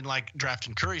 and I didn't like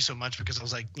drafting Curry so much because I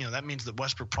was like, you know, that means that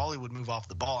Westbrook probably would move off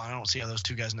the ball. I don't see how those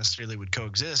 2 guys necessarily would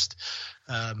coexist.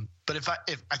 But if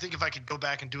I could go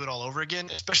back and do it all over again,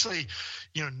 especially,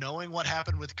 you know, knowing what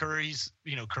happened with Curry's,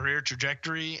 you know, career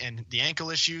trajectory and the ankle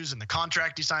issues and the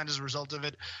contract he signed as a result of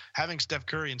it, having Steph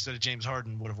Curry instead of James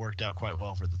Harden would have worked out quite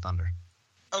well for the Thunder.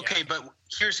 Okay, but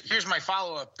here's my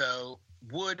follow-up though.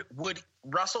 Would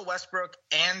Russell Westbrook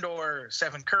and or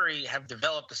Stephen Curry have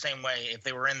developed the same way if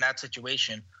they were in that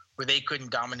situation where they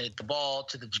couldn't dominate the ball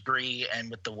to the degree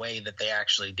and with the way that they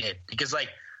actually did? Because, like,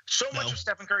 so much of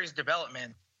Stephen Curry's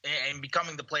development and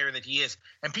becoming the player that he is,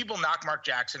 and people knock Mark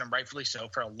Jackson, and rightfully so,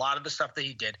 for a lot of the stuff that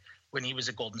he did when he was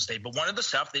at Golden State. But one of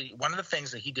the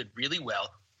things that he did really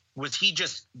well was he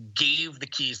just gave the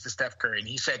keys to Steph Curry, and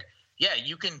he said, yeah,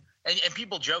 you can. And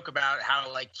people joke about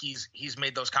how, like, he's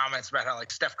made those comments about how,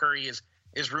 like, Steph Curry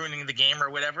is ruining the game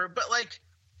or whatever. But, like,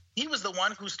 he was the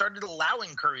one who started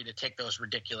allowing Curry to take those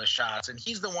ridiculous shots. And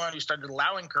he's the one who started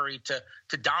allowing Curry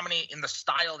to dominate in the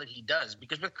style that he does.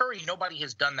 Because with Curry, nobody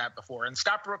has done that before. And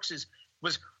Scott Brooks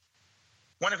was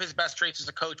one of his best traits as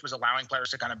a coach was allowing players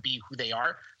to kind of be who they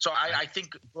are. So I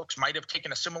think Brooks might have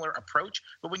taken a similar approach.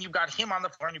 But when you've got him on the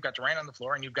floor and you've got Durant on the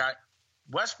floor and you've got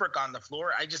Westbrook on the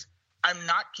floor, I'm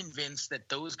not convinced that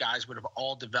those guys would have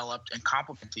all developed and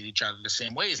complemented each other the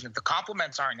same ways. And if the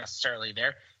complements aren't necessarily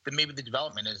there, then maybe the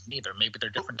development isn't either. Maybe they're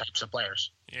different types of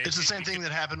players. Yeah, It's the same thing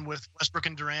that happened with Westbrook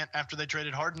and Durant after they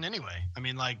traded Harden anyway. I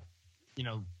mean, like, you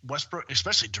know, Westbrook,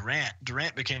 especially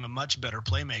Durant became a much better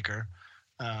playmaker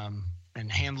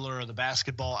and handler of the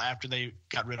basketball after they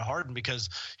got rid of Harden because,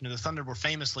 you know, the Thunder were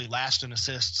famously last in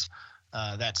assists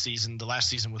that season, the last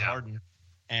season with Harden.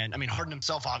 And, I mean, Harden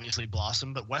himself obviously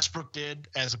blossomed, but Westbrook did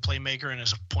as a playmaker and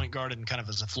as a point guard and kind of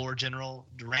as a floor general.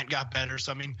 Durant got better.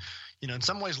 So, I mean, you know, in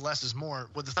some ways less is more.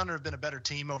 Would the Thunder have been a better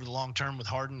team over the long term with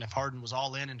Harden if Harden was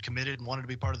all in and committed and wanted to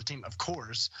be part of the team? Of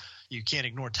course. You can't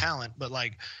ignore talent. But,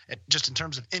 like, just in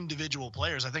terms of individual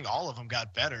players, I think all of them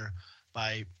got better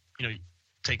by, you know,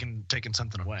 taking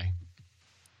something away.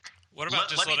 What about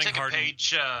just letting Harden?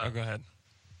 Go ahead.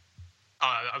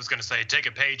 I was going to say, take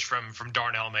a page from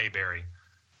Darnell Mayberry,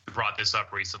 who brought this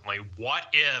up recently. What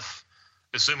if,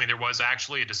 assuming there was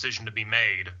actually a decision to be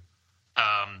made,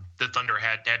 the Thunder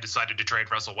had decided to trade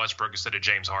Russell Westbrook instead of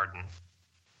James Harden?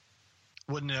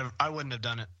 I wouldn't have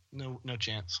done it. No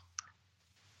chance.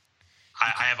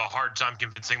 I have a hard time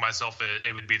convincing myself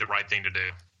it would be the right thing to do.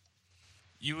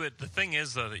 You would. The thing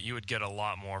is, though, that you would get a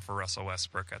lot more for Russell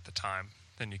Westbrook at the time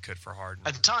than you could for Harden.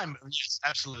 At the time, yes,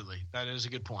 absolutely. That is a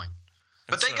good point.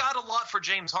 But they got a lot for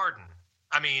James Harden.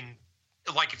 I mean,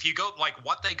 like, if you go, like,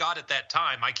 what they got at that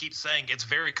time, I keep saying it's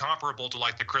very comparable to,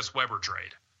 like, the Chris Webber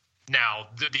trade. Now,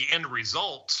 the end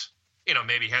result, you know,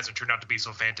 maybe hasn't turned out to be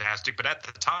so fantastic, but at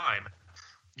the time,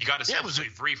 you got essentially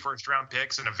 3 first-round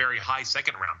picks and a very high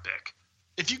second-round pick.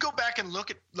 If you go back and look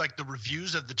at, like, the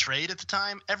reviews of the trade at the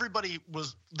time, everybody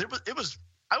was – it was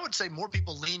I would say more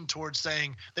people leaned towards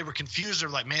saying they were confused or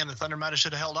like, man, the Thunder might have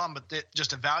should have held on. But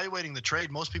just evaluating the trade,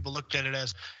 most people looked at it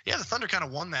as, yeah, the Thunder kind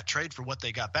of won that trade for what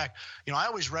they got back. You know, I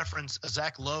always reference a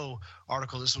Zach Lowe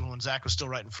article. This was when Zach was still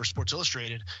writing for Sports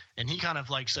Illustrated. And he kind of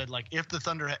like said, like, if the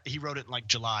Thunder – he wrote it in like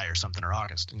July or something or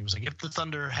August. And he was like, if the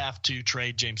Thunder have to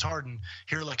trade James Harden,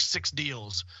 here are like 6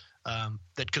 deals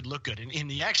that could look good.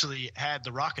 And he actually had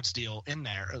the Rockets deal in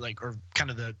there, or kind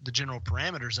of the general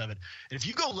parameters of it. And if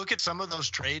you go look at some of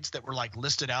those trades that were like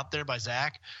listed out there by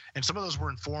Zach, and some of those were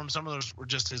informed, some of those were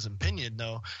just his opinion,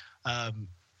 though,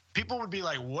 people would be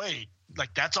like, wait,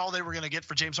 like that's all they were going to get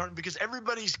for James Harden? Because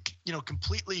everybody's, you know,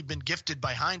 completely been gifted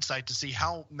by hindsight to see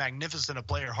how magnificent a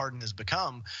player Harden has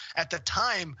become. At the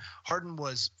time, Harden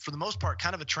was, for the most part,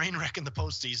 kind of a train wreck in the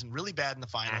postseason, really bad in the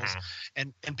finals.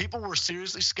 And people were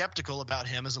seriously skeptical about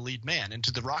him as a lead man. And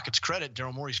to the Rockets' credit,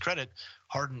 Daryl Morey's credit,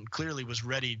 Harden clearly was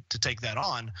ready to take that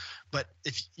on. But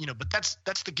but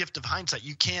that's the gift of hindsight.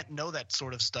 You can't know that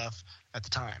sort of stuff at the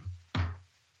time.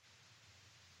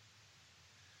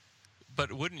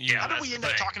 But wouldn't you? How do we end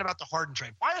up talking about the Harden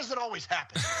trade? Why does it always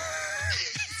happen?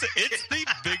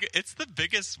 It's the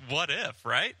biggest what if,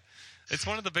 right? It's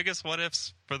one of the biggest what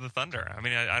ifs for the Thunder. I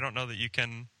mean, I don't know that you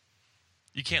can't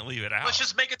leave it out. Let's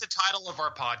just make it the title of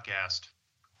our podcast.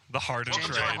 The Harden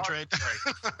trade.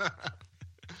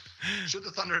 Should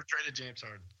the Thunder have traded James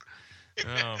Harden?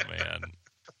 Oh man.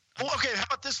 Well, okay. How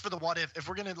about this for the what if? If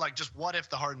we're gonna like just what if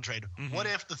the Harden trade? What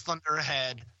if the Thunder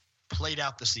had played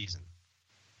out the season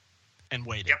and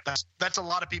waited? Yep. That's a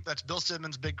lot of people. That's Bill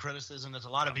Simmons' big criticism. That's a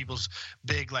lot of people's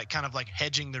big, like, kind of like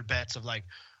hedging their bets of like,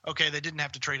 okay, they didn't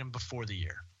have to trade him before the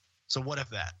year. So what if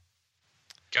that?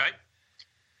 Okay.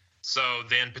 So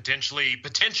then potentially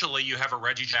you have a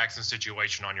Reggie Jackson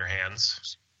situation on your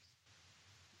hands.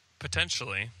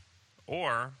 Potentially.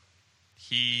 Or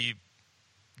he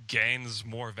gains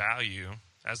more value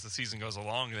as the season goes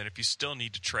along. And then if you still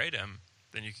need to trade him,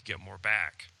 then you could get more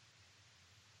back.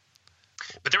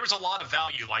 But there was a lot of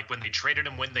value, like when they traded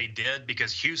him when they did,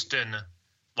 because Houston,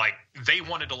 like, they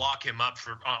wanted to lock him up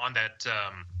on that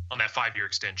 5-year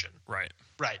extension. Right.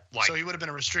 Right. Like, so he would have been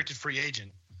a restricted free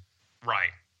agent. Right.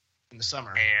 In the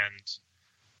summer. And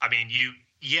I mean,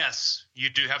 you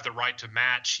do have the right to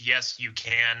match. Yes, you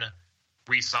can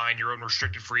re-sign your own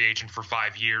restricted free agent for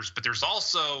 5 years, but there's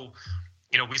also,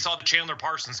 you know, we saw the Chandler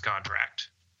Parsons contract.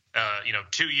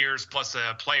 2 years plus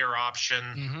a player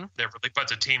option that really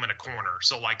puts a team in a corner.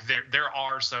 So like there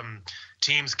are some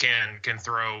teams can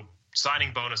throw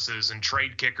signing bonuses and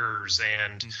trade kickers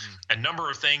and a number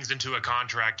of things into a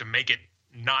contract to make it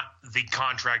not the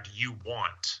contract you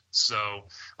want. So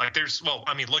like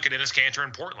look at Enes Kanter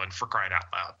in Portland, for crying out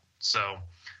loud. So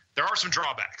there are some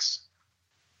drawbacks.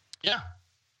 Yeah.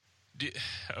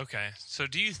 Okay. So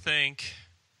do you think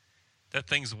that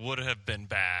things would have been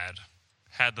bad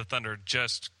had the Thunder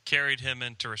just carried him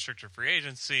into restricted free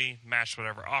agency, matched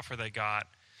whatever offer they got?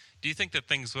 Do you think that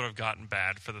things would have gotten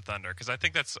bad for the Thunder? Because I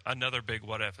think that's another big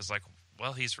what if, is like,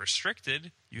 well, he's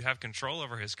restricted. You have control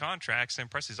over his contract. Sam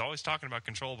Presti's always talking about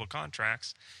controllable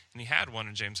contracts, and he had one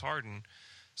in James Harden.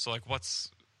 So, like, what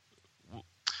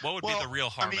would be the real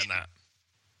harm in that?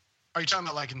 Are you talking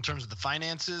about like in terms of the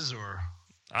finances, or?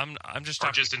 I'm just or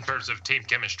talking just in terms of team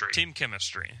chemistry. Team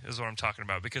chemistry is what I'm talking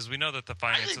about, because we know that the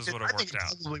finances would have worked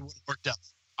out. Probably would have worked out.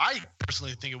 I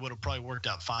personally think it would have probably worked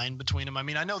out fine between them. I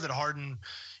mean, I know that Harden,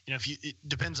 it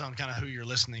depends on kind of who you're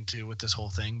listening to with this whole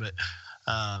thing, but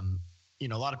a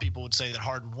lot of people would say that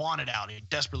Harden wanted out. He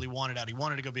desperately wanted out. He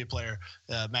wanted to go be a player,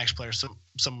 max player,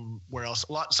 somewhere else.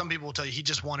 Some people will tell you he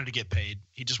just wanted to get paid.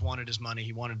 He just wanted his money.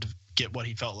 He wanted to get what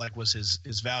he felt like was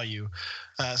his value.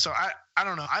 So I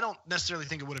don't know. I don't necessarily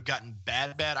think it would have gotten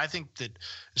bad. I think that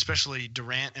especially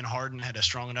Durant and Harden had a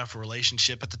strong enough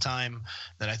relationship at the time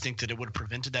that I think that it would have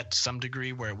prevented that to some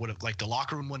degree, where it would have, like, the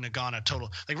locker room wouldn't have gone a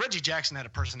total, like, Reggie Jackson had a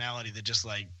personality that just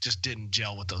didn't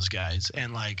gel with those guys.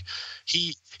 And like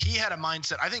he had a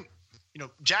mindset. I think,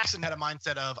 Jackson had a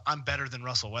mindset of, I'm better than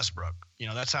Russell Westbrook.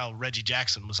 That's how Reggie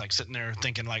Jackson was, like, sitting there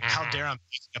thinking, like, how dare I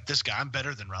pick up this guy? I'm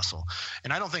better than Russell.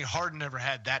 And I don't think Harden ever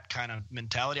had that kind of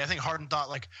mentality. I think Harden thought,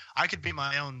 like, I could be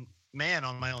my own man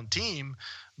on my own team,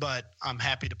 but I'm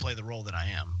happy to play the role that I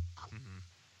am.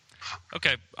 Mm-hmm.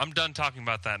 Okay, I'm done talking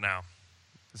about that now.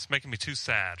 It's making me too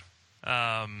sad.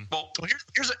 Well,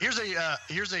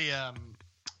 here's a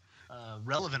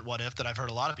relevant what if that I've heard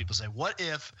a lot of people say. What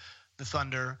if the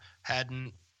Thunder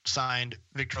hadn't signed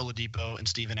Victor Oladipo and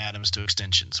Steven Adams to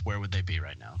extensions? Where would they be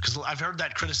right now? Because I've heard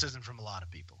that criticism from a lot of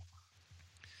people.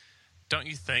 Don't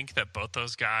you think that both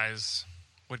those guys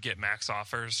would get max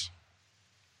offers?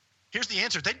 Here's the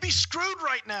answer. They'd be screwed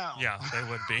right now. Yeah, they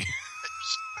would be.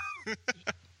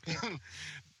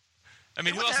 I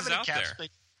mean, who else is out there? Space.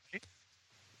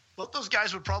 Both those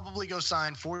guys would probably go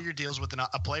sign 4-year deals with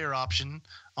a player option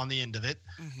on the end of it.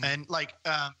 Mm-hmm. And like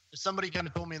somebody kind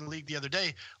of told me in the league the other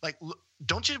day, like,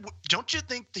 don't you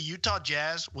think the Utah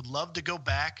Jazz would love to go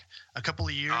back a couple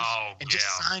of years just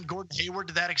sign Gordon Hayward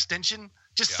to that extension?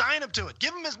 Just sign him to it.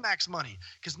 Give him his max money.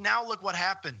 Because now look what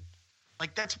happened.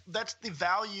 Like, that's the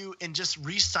value in just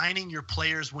re-signing your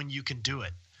players when you can do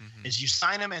it. Mm-hmm. Is you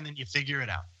sign them and then you figure it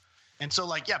out. And so,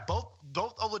 like, both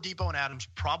Oladipo and Adams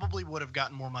probably would have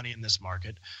gotten more money in this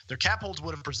market. Their cap holds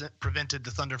would have prevented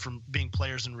the Thunder from being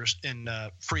players in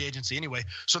free agency anyway.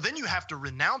 So then you have to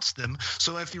renounce them.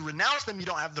 So if you renounce them, you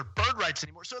don't have their bird rights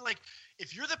anymore. So, like,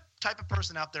 if you're the type of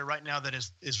person out there right now that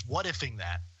is what-ifing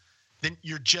that, then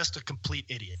you're just a complete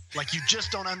idiot. Like, you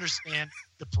just don't understand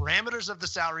the parameters of the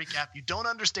salary cap. You don't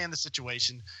understand the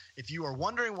situation. If you are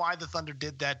wondering why the Thunder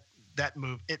did that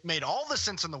move, it made all the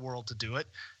sense in the world to do it.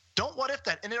 Don't what if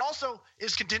that. And it also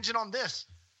is contingent on this.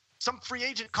 Some free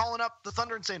agent calling up the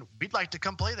Thunder and saying, we'd like to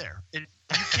come play there. You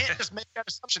can't just make that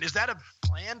assumption. Is that a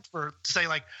plan to say,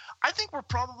 like, I think we're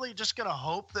probably just going to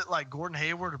hope that, like, Gordon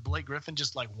Hayward or Blake Griffin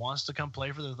just, like, wants to come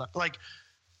play for the – like,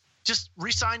 just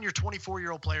re-sign your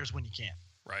 24-year-old players when you can.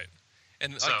 Right.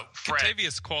 And so,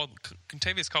 Contavious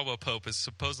Caldwell-Pope is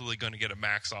supposedly going to get a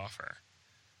max offer.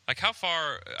 Like, how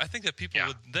far – I think that people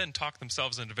would then talk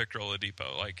themselves into Victor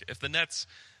Oladipo. Like, if the Nets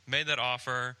 – made that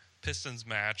offer, Pistons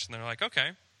match, and they're like,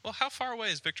 okay, well, how far away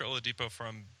is Victor Oladipo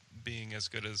from being as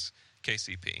good as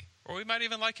KCP? Or we might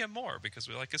even like him more because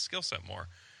we like his skill set more.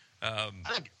 I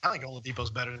think Oladipo's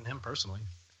better than him personally.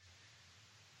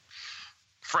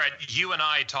 Fred, you and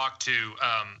I talk to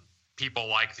people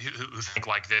like who think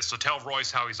like this, so tell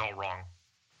Royce how he's all wrong.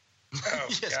 Oh,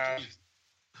 yes, God.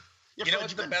 Yeah, you know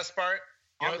what's the best part?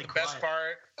 You know what the best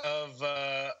part of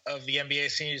the NBA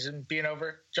season being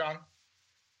over, John?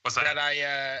 What's that?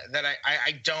 That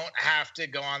I don't have to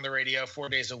go on the radio 4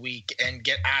 days a week and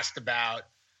get asked about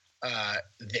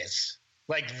this,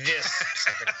 like this,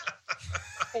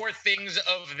 or things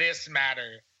of this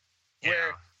matter.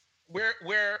 Where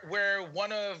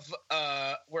one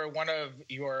of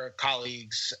your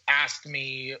colleagues asked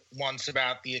me once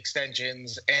about the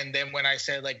extensions, and then when I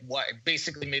said, like, what,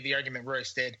 basically made the argument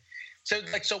Royce did. So,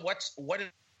 like, what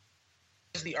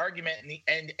is the argument?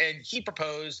 And he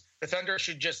proposed the Thunder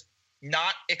should just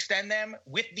not extend them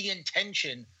with the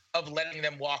intention of letting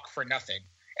them walk for nothing.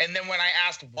 And then when I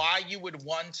asked why you would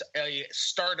want a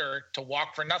starter to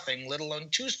walk for nothing, let alone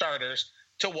two starters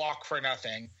to walk for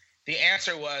nothing, the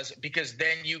answer was because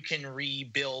then you can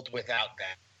rebuild without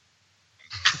them.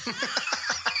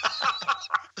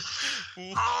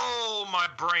 Oh, my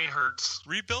brain hurts.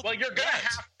 Rebuild? Well, you're going to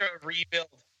have to rebuild.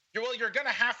 You're going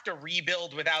to have to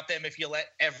rebuild without them if you let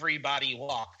everybody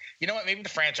walk. You know what? Maybe the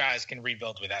franchise can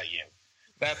rebuild without you.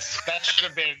 That should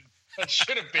have been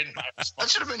my response. That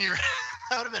should have been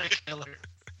that would have been a killer.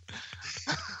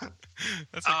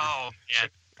 Yeah.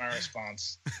 My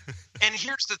response. And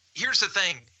here's the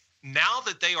thing. Now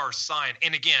that they are signed,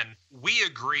 and again, we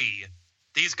agree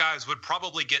these guys would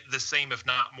probably get the same, if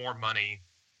not more money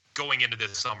going into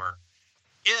this summer.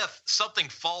 If something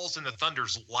falls in the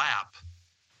Thunder's lap,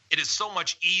 it is so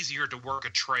much easier to work a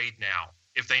trade now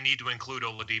if they need to include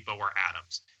Oladipo or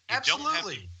Adams.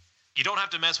 Absolutely. You don't have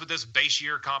to mess with this base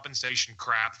year compensation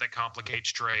crap that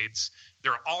complicates trades.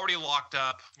 They're already locked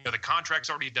up. The contract's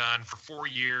already done for 4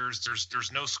 years.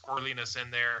 There's no squirreliness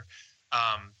in there.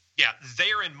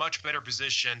 They're in much better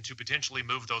position to potentially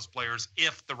move those players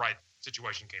if the right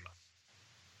situation came up.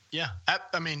 Yeah,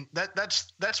 I mean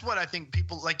that's what I think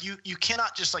people like. You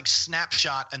cannot just like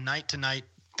snapshot a night to night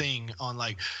thing on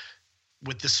like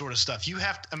with this sort of stuff. You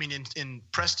have to, I mean, in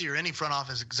Presti or any front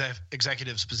office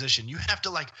executive's position, you have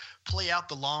to like play out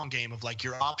the long game of like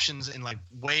your options and like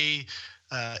weigh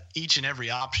each and every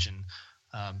option.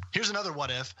 Here's another what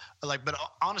if, like, but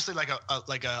honestly, like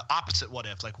a opposite what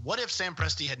if. Like, what if Sam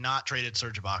Presti had not traded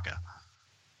Serge Ibaka?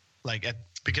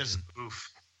 Because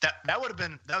that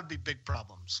would be big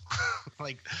problems.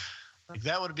 like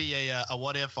that would be a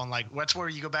what if on like that's where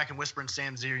you go back and whisper in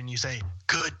Sam's ear and you say,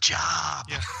 "Good job."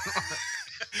 Yeah.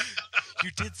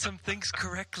 You did some things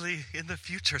correctly in the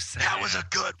future, Sam. That was a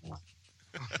good one.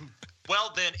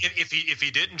 Well, then, if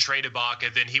he didn't trade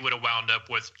Ibaka, then he would have wound up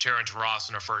with Terrence Ross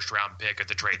and a first-round pick at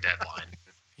the trade deadline.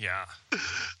 Yeah.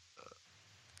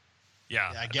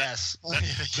 Yeah, I guess.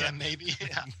 Yeah, maybe.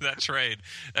 Yeah. That trade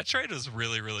was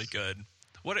really, really good.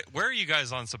 Where are you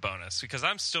guys on Sabonis? Because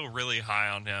I'm still really high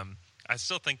on him. I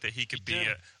still think that he could be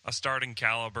a starting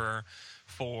caliber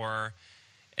 4.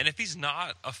 And if he's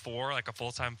not a 4, like a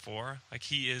full-time 4, like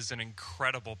he is an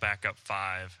incredible backup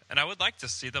 5. And I would like to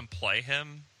see them play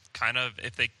him kind of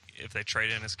if they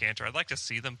trade Enes Kanter. I'd like to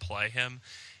see them play him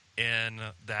in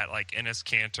that like Enes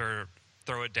Kanter,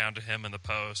 throw it down to him in the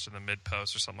post or the mid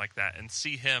post or something like that, and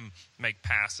see him make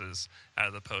passes out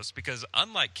of the post. Because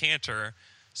unlike Kanter,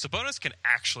 Sabonis can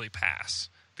actually pass.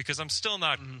 Because I'm still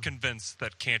not convinced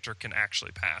that Kanter can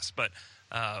actually pass. But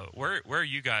where are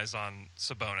you guys on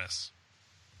Sabonis?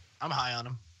 I'm high on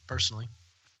him personally.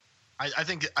 I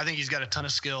think he's got a ton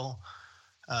of skill.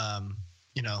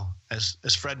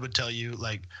 As Fred would tell you,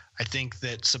 like I think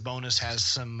that Sabonis has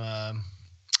some. I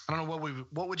don't know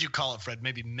what would you call it, Fred?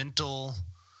 Maybe mental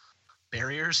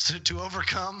barriers to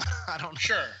overcome. I don't know.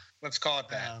 Sure, let's call it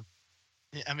that.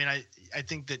 I mean, I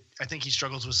think he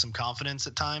struggles with some confidence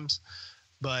at times,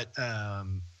 but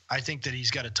I think that he's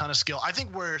got a ton of skill. I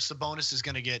think where Sabonis is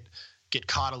going to get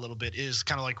caught a little bit is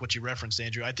kind of like what you referenced,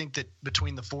 Andrew. I think that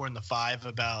between the 4 and the 5,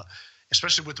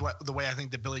 especially with the way I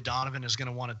think that Billy Donovan is going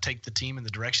to want to take the team and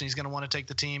the direction he's going to want to take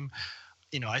the team,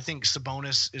 I think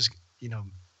Sabonis is,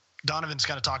 Donovan's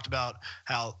kind of talked about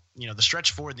how, the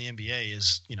stretch 4 in the NBA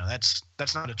is,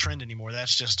 that's not a trend anymore.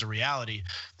 That's just a reality.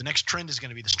 The next trend is going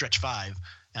to be the stretch 5.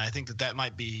 And I think that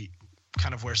might be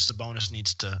kind of where Sabonis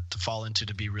needs to fall into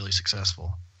to be really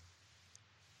successful.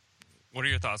 What are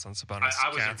your thoughts on Sabonis? I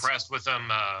was impressed with him.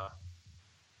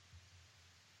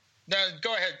 No,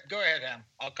 go ahead, Ham.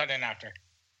 I'll cut in after.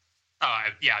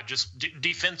 Just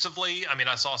defensively, I mean,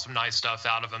 I saw some nice stuff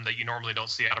out of him that you normally don't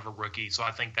see out of a rookie. So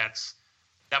I think that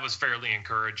was fairly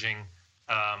encouraging.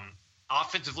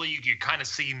 Offensively, you kind of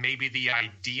see maybe the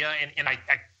idea, and I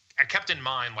kept in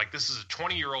mind, like, this is a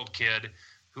 20-year-old kid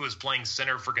who was playing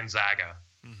center for Gonzaga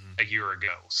a year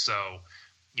ago. So,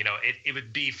 it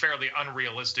would be fairly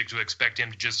unrealistic to expect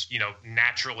him to just,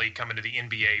 naturally come into the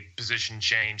NBA position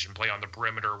change and play on the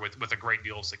perimeter with a great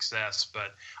deal of success.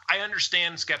 But I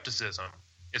understand skepticism,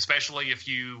 especially if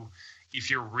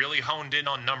you're really honed in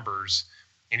on numbers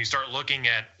and you start looking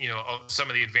at, some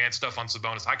of the advanced stuff on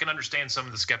Sabonis. I can understand some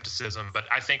of the skepticism, but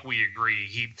I think we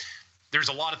agree. There's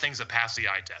a lot of things that pass the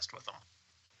eye test with him.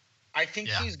 I think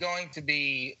he's going to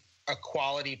be a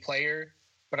quality player,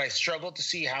 but I struggle to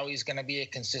see how he's going to be a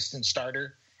consistent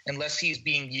starter unless he's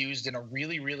being used in a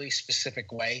really, really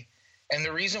specific way. And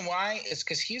the reason why is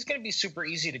because he's going to be super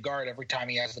easy to guard every time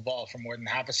he has the ball for more than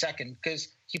half a second because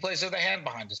he plays with a hand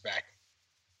behind his back.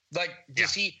 Like,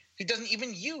 he doesn't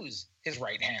even use his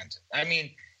right hand. I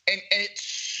mean, and it's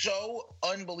so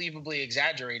unbelievably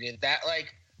exaggerated that,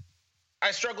 like,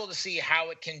 I struggle to see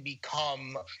how it can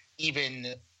become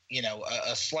even –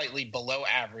 a slightly below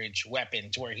average weapon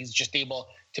to where he's just able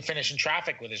to finish in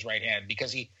traffic with his right hand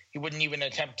because he wouldn't even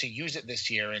attempt to use it this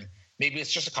year. And maybe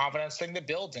it's just a confidence thing that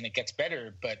builds and it gets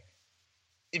better. But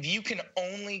if you can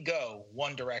only go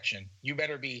one direction, you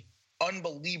better be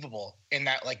unbelievable in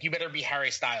that. Like, you better be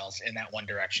Harry Styles in that one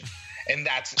direction. And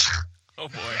that's oh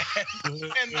boy.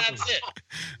 and that's it.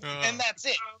 And that's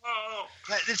it.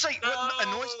 It's like what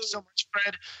annoys me so much,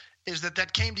 Fred, is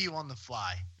that came to you on the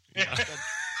fly. Yeah.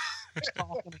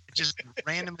 It just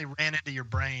randomly ran into your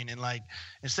brain, and like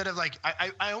instead of like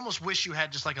I almost wish you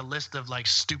had just like a list of like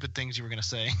stupid things you were gonna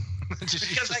say.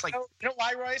 Because I go, you know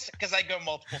why, Royce? Because I go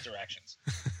multiple directions.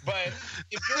 But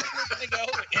if you're only going to go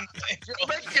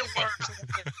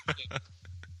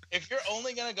if you're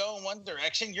only going to go in one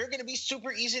direction, you're going to be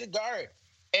super easy to guard.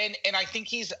 And I think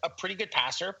he's a pretty good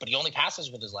passer, but he only passes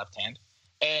with his left hand.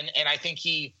 And I think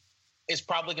he is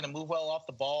probably going to move well off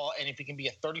the ball. And if he can be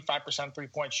a 35%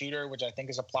 3-point shooter, which I think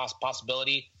is a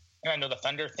possibility, and I know the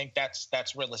Thunder think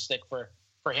that's realistic for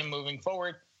him moving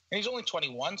forward. And he's only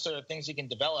 21, so there are things he can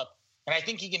develop. And I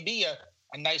think he can be a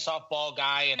nice off-ball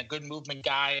guy and a good movement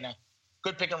guy and a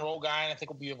good pick-and-roll guy. And I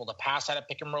think he'll be able to pass out of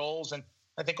pick-and-rolls. And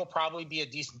I think he'll probably be a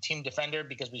decent team defender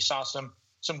because we saw some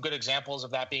good examples of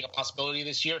that being a possibility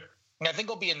this year. And I think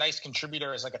he'll be a nice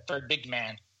contributor as like a third big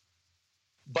man.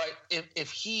 But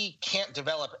if he can't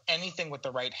develop anything with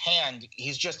the right hand,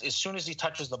 he's just, as soon as he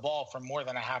touches the ball for more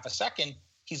than a half a second,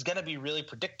 he's going to be really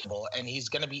predictable and he's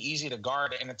going to be easy to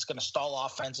guard, and it's going to stall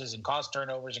offenses and cause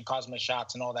turnovers and cause missed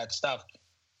shots and all that stuff.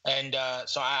 And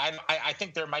so I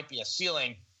think there might be a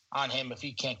ceiling on him if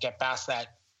he can't get past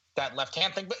that left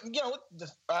hand thing. But, you know,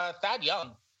 Thad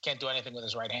Young can't do anything with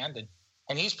his right hand,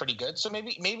 and he's pretty good. So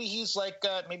maybe he's like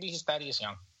maybe he's Thaddeus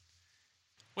Young.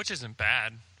 Which isn't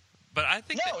bad. But I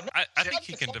think I think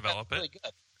he can develop it. Really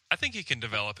good. I think he can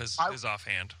develop his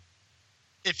offhand.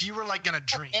 If you were like going to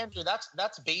dream, Andrew,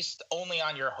 that's based only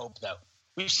on your hope, though.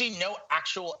 We've seen no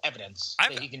actual evidence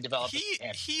that he can develop. He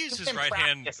used his right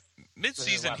hand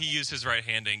mid-season. He used his right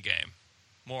hand in game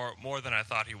more than I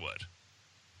thought he would.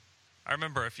 I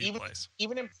remember a few plays.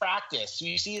 Even in practice,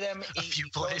 you see them. A few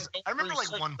plays. I remember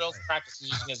like one play. Practice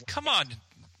using his Come on,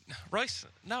 Royce.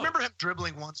 No. I remember him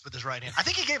dribbling once with his right hand. I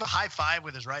think he gave a high five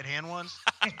with his right hand once.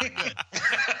 Good.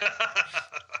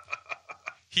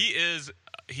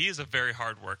 He is a very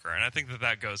hard worker, and I think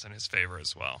that goes in his favor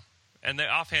as well. And the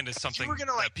offhand is something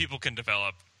that people can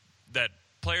develop, that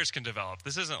players can develop.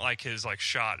 This isn't like his like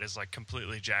shot is like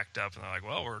completely jacked up, and they're like,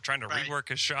 well, we're trying to rework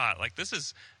his shot. Like this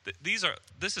is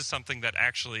something that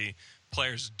actually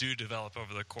players do develop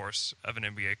over the course of an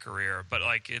NBA career. But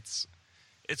like it's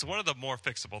one of the more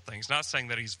fixable things. Not saying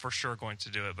that he's for sure going to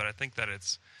do it, but I think that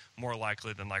it's more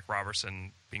likely than like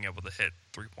Robertson being able to hit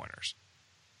 3-pointers.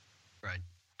 Right.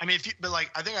 I mean,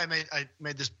 I think I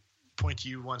made this point to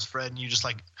you once, Fred, and you just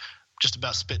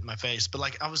about spit in my face. But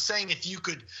like I was saying, if you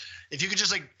could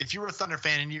just like, if you were a Thunder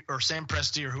fan and or Sam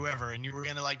Presti or whoever, and you were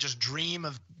gonna like just dream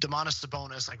of Domantas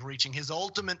Sabonis like reaching his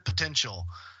ultimate potential,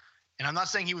 and I'm not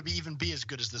saying he would even be as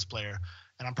good as this player,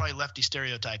 and I'm probably lefty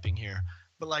stereotyping here,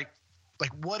 but like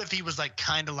what if he was like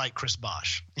kind of like Chris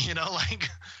Bosh, you know, like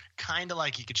kind of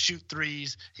like he could shoot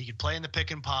threes, he could play in the pick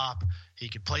and pop, he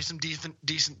could play some decent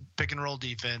pick and roll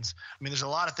defense. I mean, there's a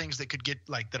lot of things that could get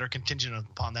like that are contingent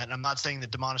upon that. And I'm not saying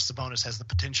that Domantas Sabonis has the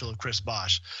potential of Chris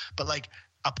Bosh, but like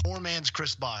a poor man's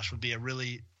Chris Bosh would be I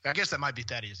guess that might be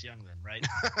Thaddeus Young then, right?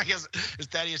 I guess is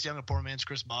Thaddeus Young a poor man's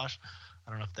Chris Bosh?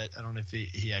 I don't know if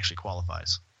he actually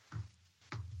qualifies.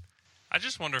 I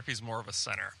just wonder if he's more of a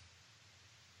center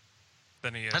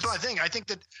than he is. That's what I think. I think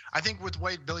with the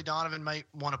way Billy Donovan might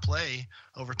want to play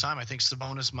over time, I think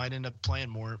Sabonis might end up playing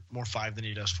more 5 than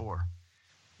he does 4.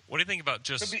 What do you think about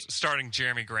just starting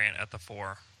Jeremy Grant at the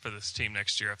 4 for this team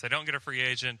next year? If they don't get a free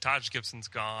agent, Taj Gibson's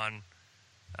gone.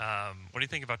 What do you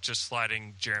think about just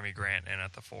sliding Jeremy Grant in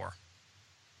at the 4?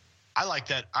 I like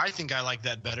that. I think I like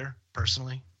that better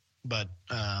personally, but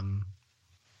then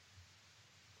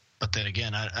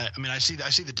again, I mean, I see the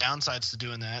downsides to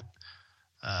doing that.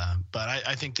 But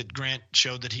I think that Grant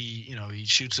showed that he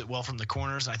shoots it well from the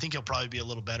corners, and I think he'll probably be a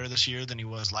little better this year than he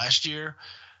was last year.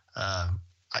 I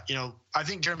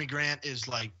think Jeremy Grant is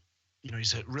like,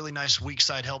 he's a really nice weak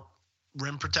side help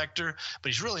rim protector,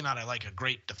 but he's really not a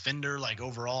great defender. Like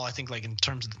overall, I think like in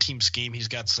terms of the team scheme, he's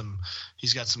got some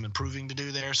improving to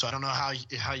do there. So I don't know how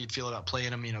you'd feel about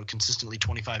playing him, consistently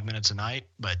 25 minutes a night,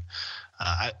 but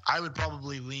I would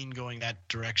probably lean going that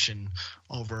direction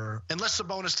over, unless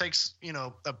Sabonis takes,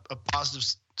 a positive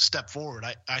step forward.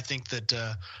 I think that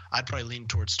I'd probably lean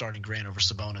towards starting Grant over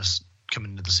Sabonis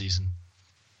coming into the season.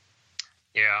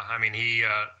 Yeah, I mean,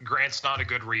 Grant's not a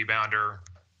good rebounder.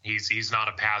 He's not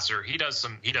a passer. He does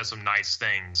some nice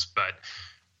things, but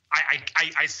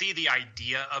I see the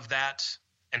idea of that,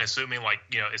 and assuming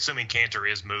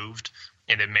Kanter is moved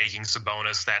and then making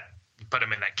Sabonis put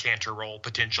him in that Kanter role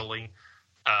potentially.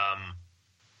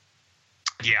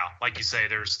 Yeah, like you say,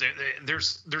 there's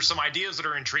some ideas that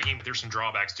are intriguing, but there's some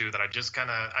drawbacks too that I just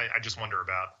wonder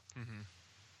about. Mm-hmm.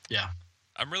 Yeah,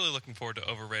 I'm really looking forward to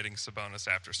overrating Sabonis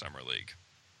after Summer League.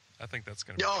 I think that's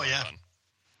going to be fun.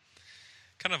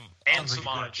 kind of And Sounds like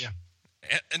a good Samanich.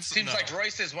 idea. and Seems no. like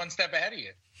Royce is one step ahead of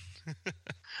you.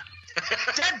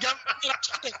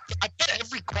 I bet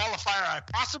every qualifier I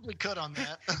possibly could on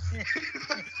that.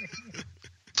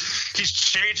 He's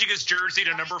changing his jersey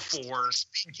to number 4.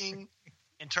 Speaking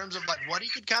in terms of like what he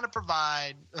could kind of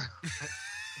provide.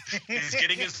 He's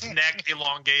getting his neck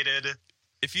elongated.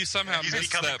 If you somehow He's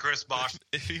missed becoming that, Chris Bosh.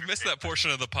 if you missed that portion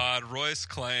of the pod, Royce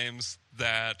claims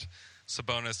that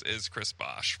Sabonis is Chris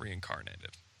Bosh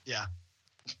reincarnated. Yeah.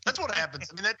 That's what happens.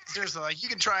 I mean, that seriously, like you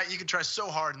can try so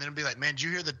hard, and then it'll be like, man, did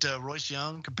you hear that Royce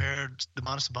Young compared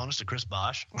Domantas Sabonis to Chris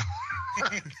Bosh?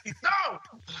 No.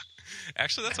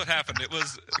 Actually, that's what happened. It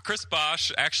was Chris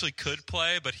Bosh actually could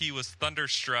play, but he was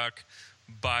thunderstruck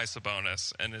by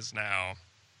Sabonis and is now.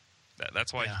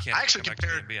 That's why he can't. I actually come back to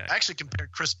the compared. NBA. I actually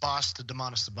compared Chris Bosh to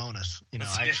Domantas Sabonis. You know,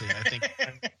 I think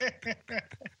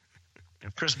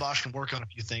if Chris Bosh can work on a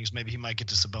few things, maybe he might get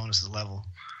to Sabonis' level.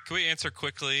 Can we answer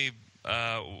quickly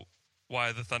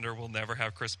why the Thunder will never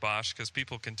have Chris Bosh? Because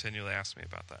people continually ask me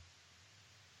about that.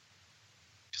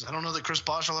 Because I don't know that Chris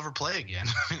Bosh will ever play again.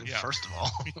 Yeah. First of all,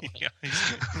 Yeah,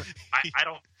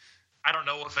 I don't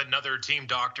know if another team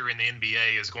doctor in the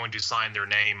NBA is going to sign their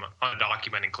name on a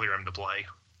document and clear him to play.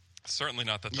 certainly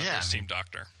not the Thunder's Yeah, I mean- team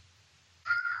doctor.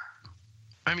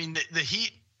 I mean the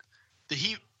Heat.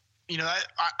 You know,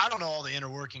 I don't know all the inner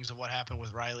workings of what happened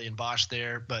with Riley and Bosh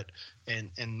there, but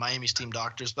and Miami's team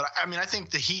doctors. But I mean, I think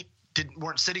the Heat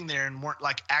weren't sitting there and weren't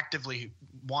like actively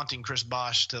wanting Chris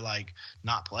Bosh to like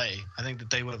not play. I think that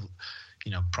they would have,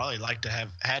 you know, probably liked to have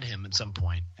had him at some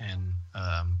point. And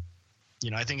you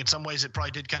know, I think in some ways it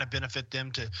probably did kind of benefit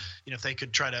them to, you know, if they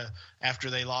could try to, after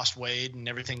they lost Wade and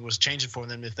everything was changing for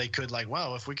them, if they could like,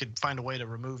 well, if we could find a way to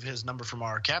remove his number from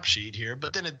our cap sheet here.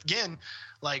 But then again,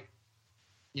 like,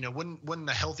 you know, wouldn't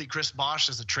a healthy Chris Bosh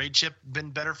as a trade chip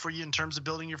been better for you in terms of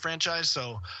building your franchise?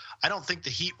 So I don't think the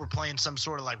Heat were playing some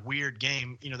sort of like weird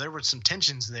game. You know, there were some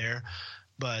tensions there,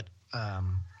 but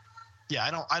yeah,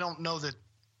 I don't know that,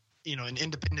 you know, an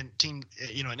independent team,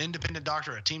 you know, an independent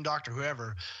doctor, a team doctor,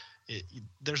 whoever,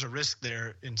 there's a risk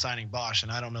there in signing Bosh,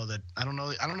 and I don't know that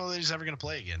he's ever going to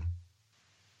play again.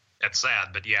 That's sad,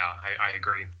 but yeah, I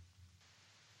agree.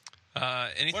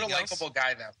 Anything What a else? likable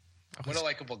guy, though. What a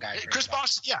likable guy. Chris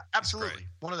Bosh, yeah, absolutely.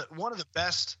 great. One of the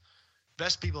best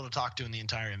people to talk to in the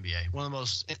entire NBA. One of the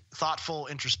most thoughtful,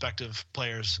 introspective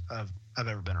players I've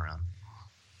ever been around.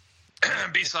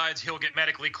 Besides, he'll get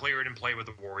medically cleared and play with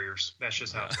the Warriors. That's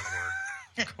just how it's going to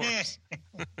work. Of course.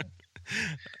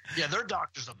 Yeah, their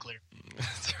doctors will clear.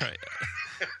 That's right.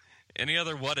 Any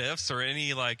other what ifs or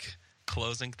any like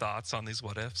closing thoughts on these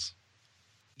what ifs?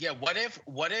 Yeah, what if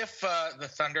the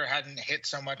Thunder hadn't hit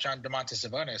so much on Domantas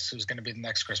Sabonis, who's going to be the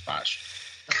next Chris Bosh?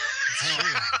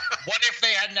 What if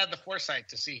they hadn't had the foresight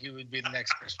to see who would be the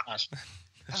next Chris Bosh?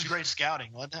 That's great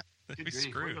scouting, wasn't it? They'd be Good grief,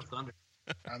 screwed. look at Thunder.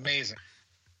 Amazing.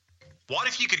 What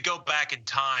if you could go back in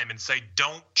time and say,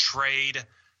 don't trade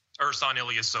Ersan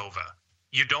Ilyasova?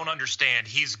 You don't understand.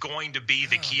 He's going to be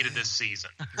the key to this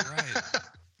season. You're right.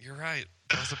 You're right.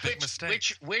 That was a big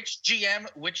mistake. Which GM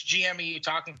are you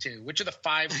talking to? Which of the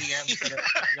 5 GMs that are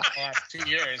in the last 2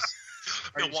 years?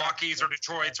 are you Milwaukee's or talking to?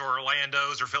 Detroit's or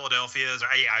Orlando's or Philadelphia's. Or,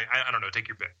 I don't know. Take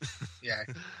your pick. Yeah.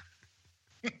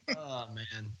 Oh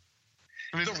man.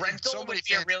 The rental would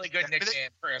be a really good nickname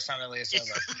for Ersan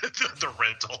Ilyasova. The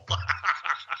rental.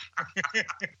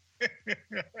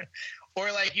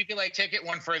 Or like you could like take it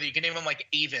one further. You can name him like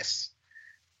Avis.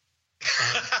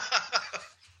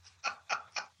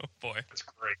 Oh boy. That's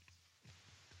great.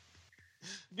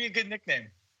 It'd be a good nickname.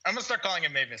 I'm gonna start calling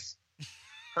him Mavis.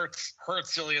 Hurts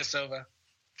Ilyasova.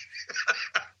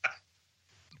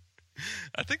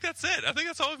 I think that's it. I think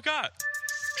that's all we've got.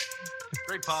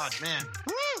 Great pod, man.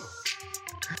 Woo!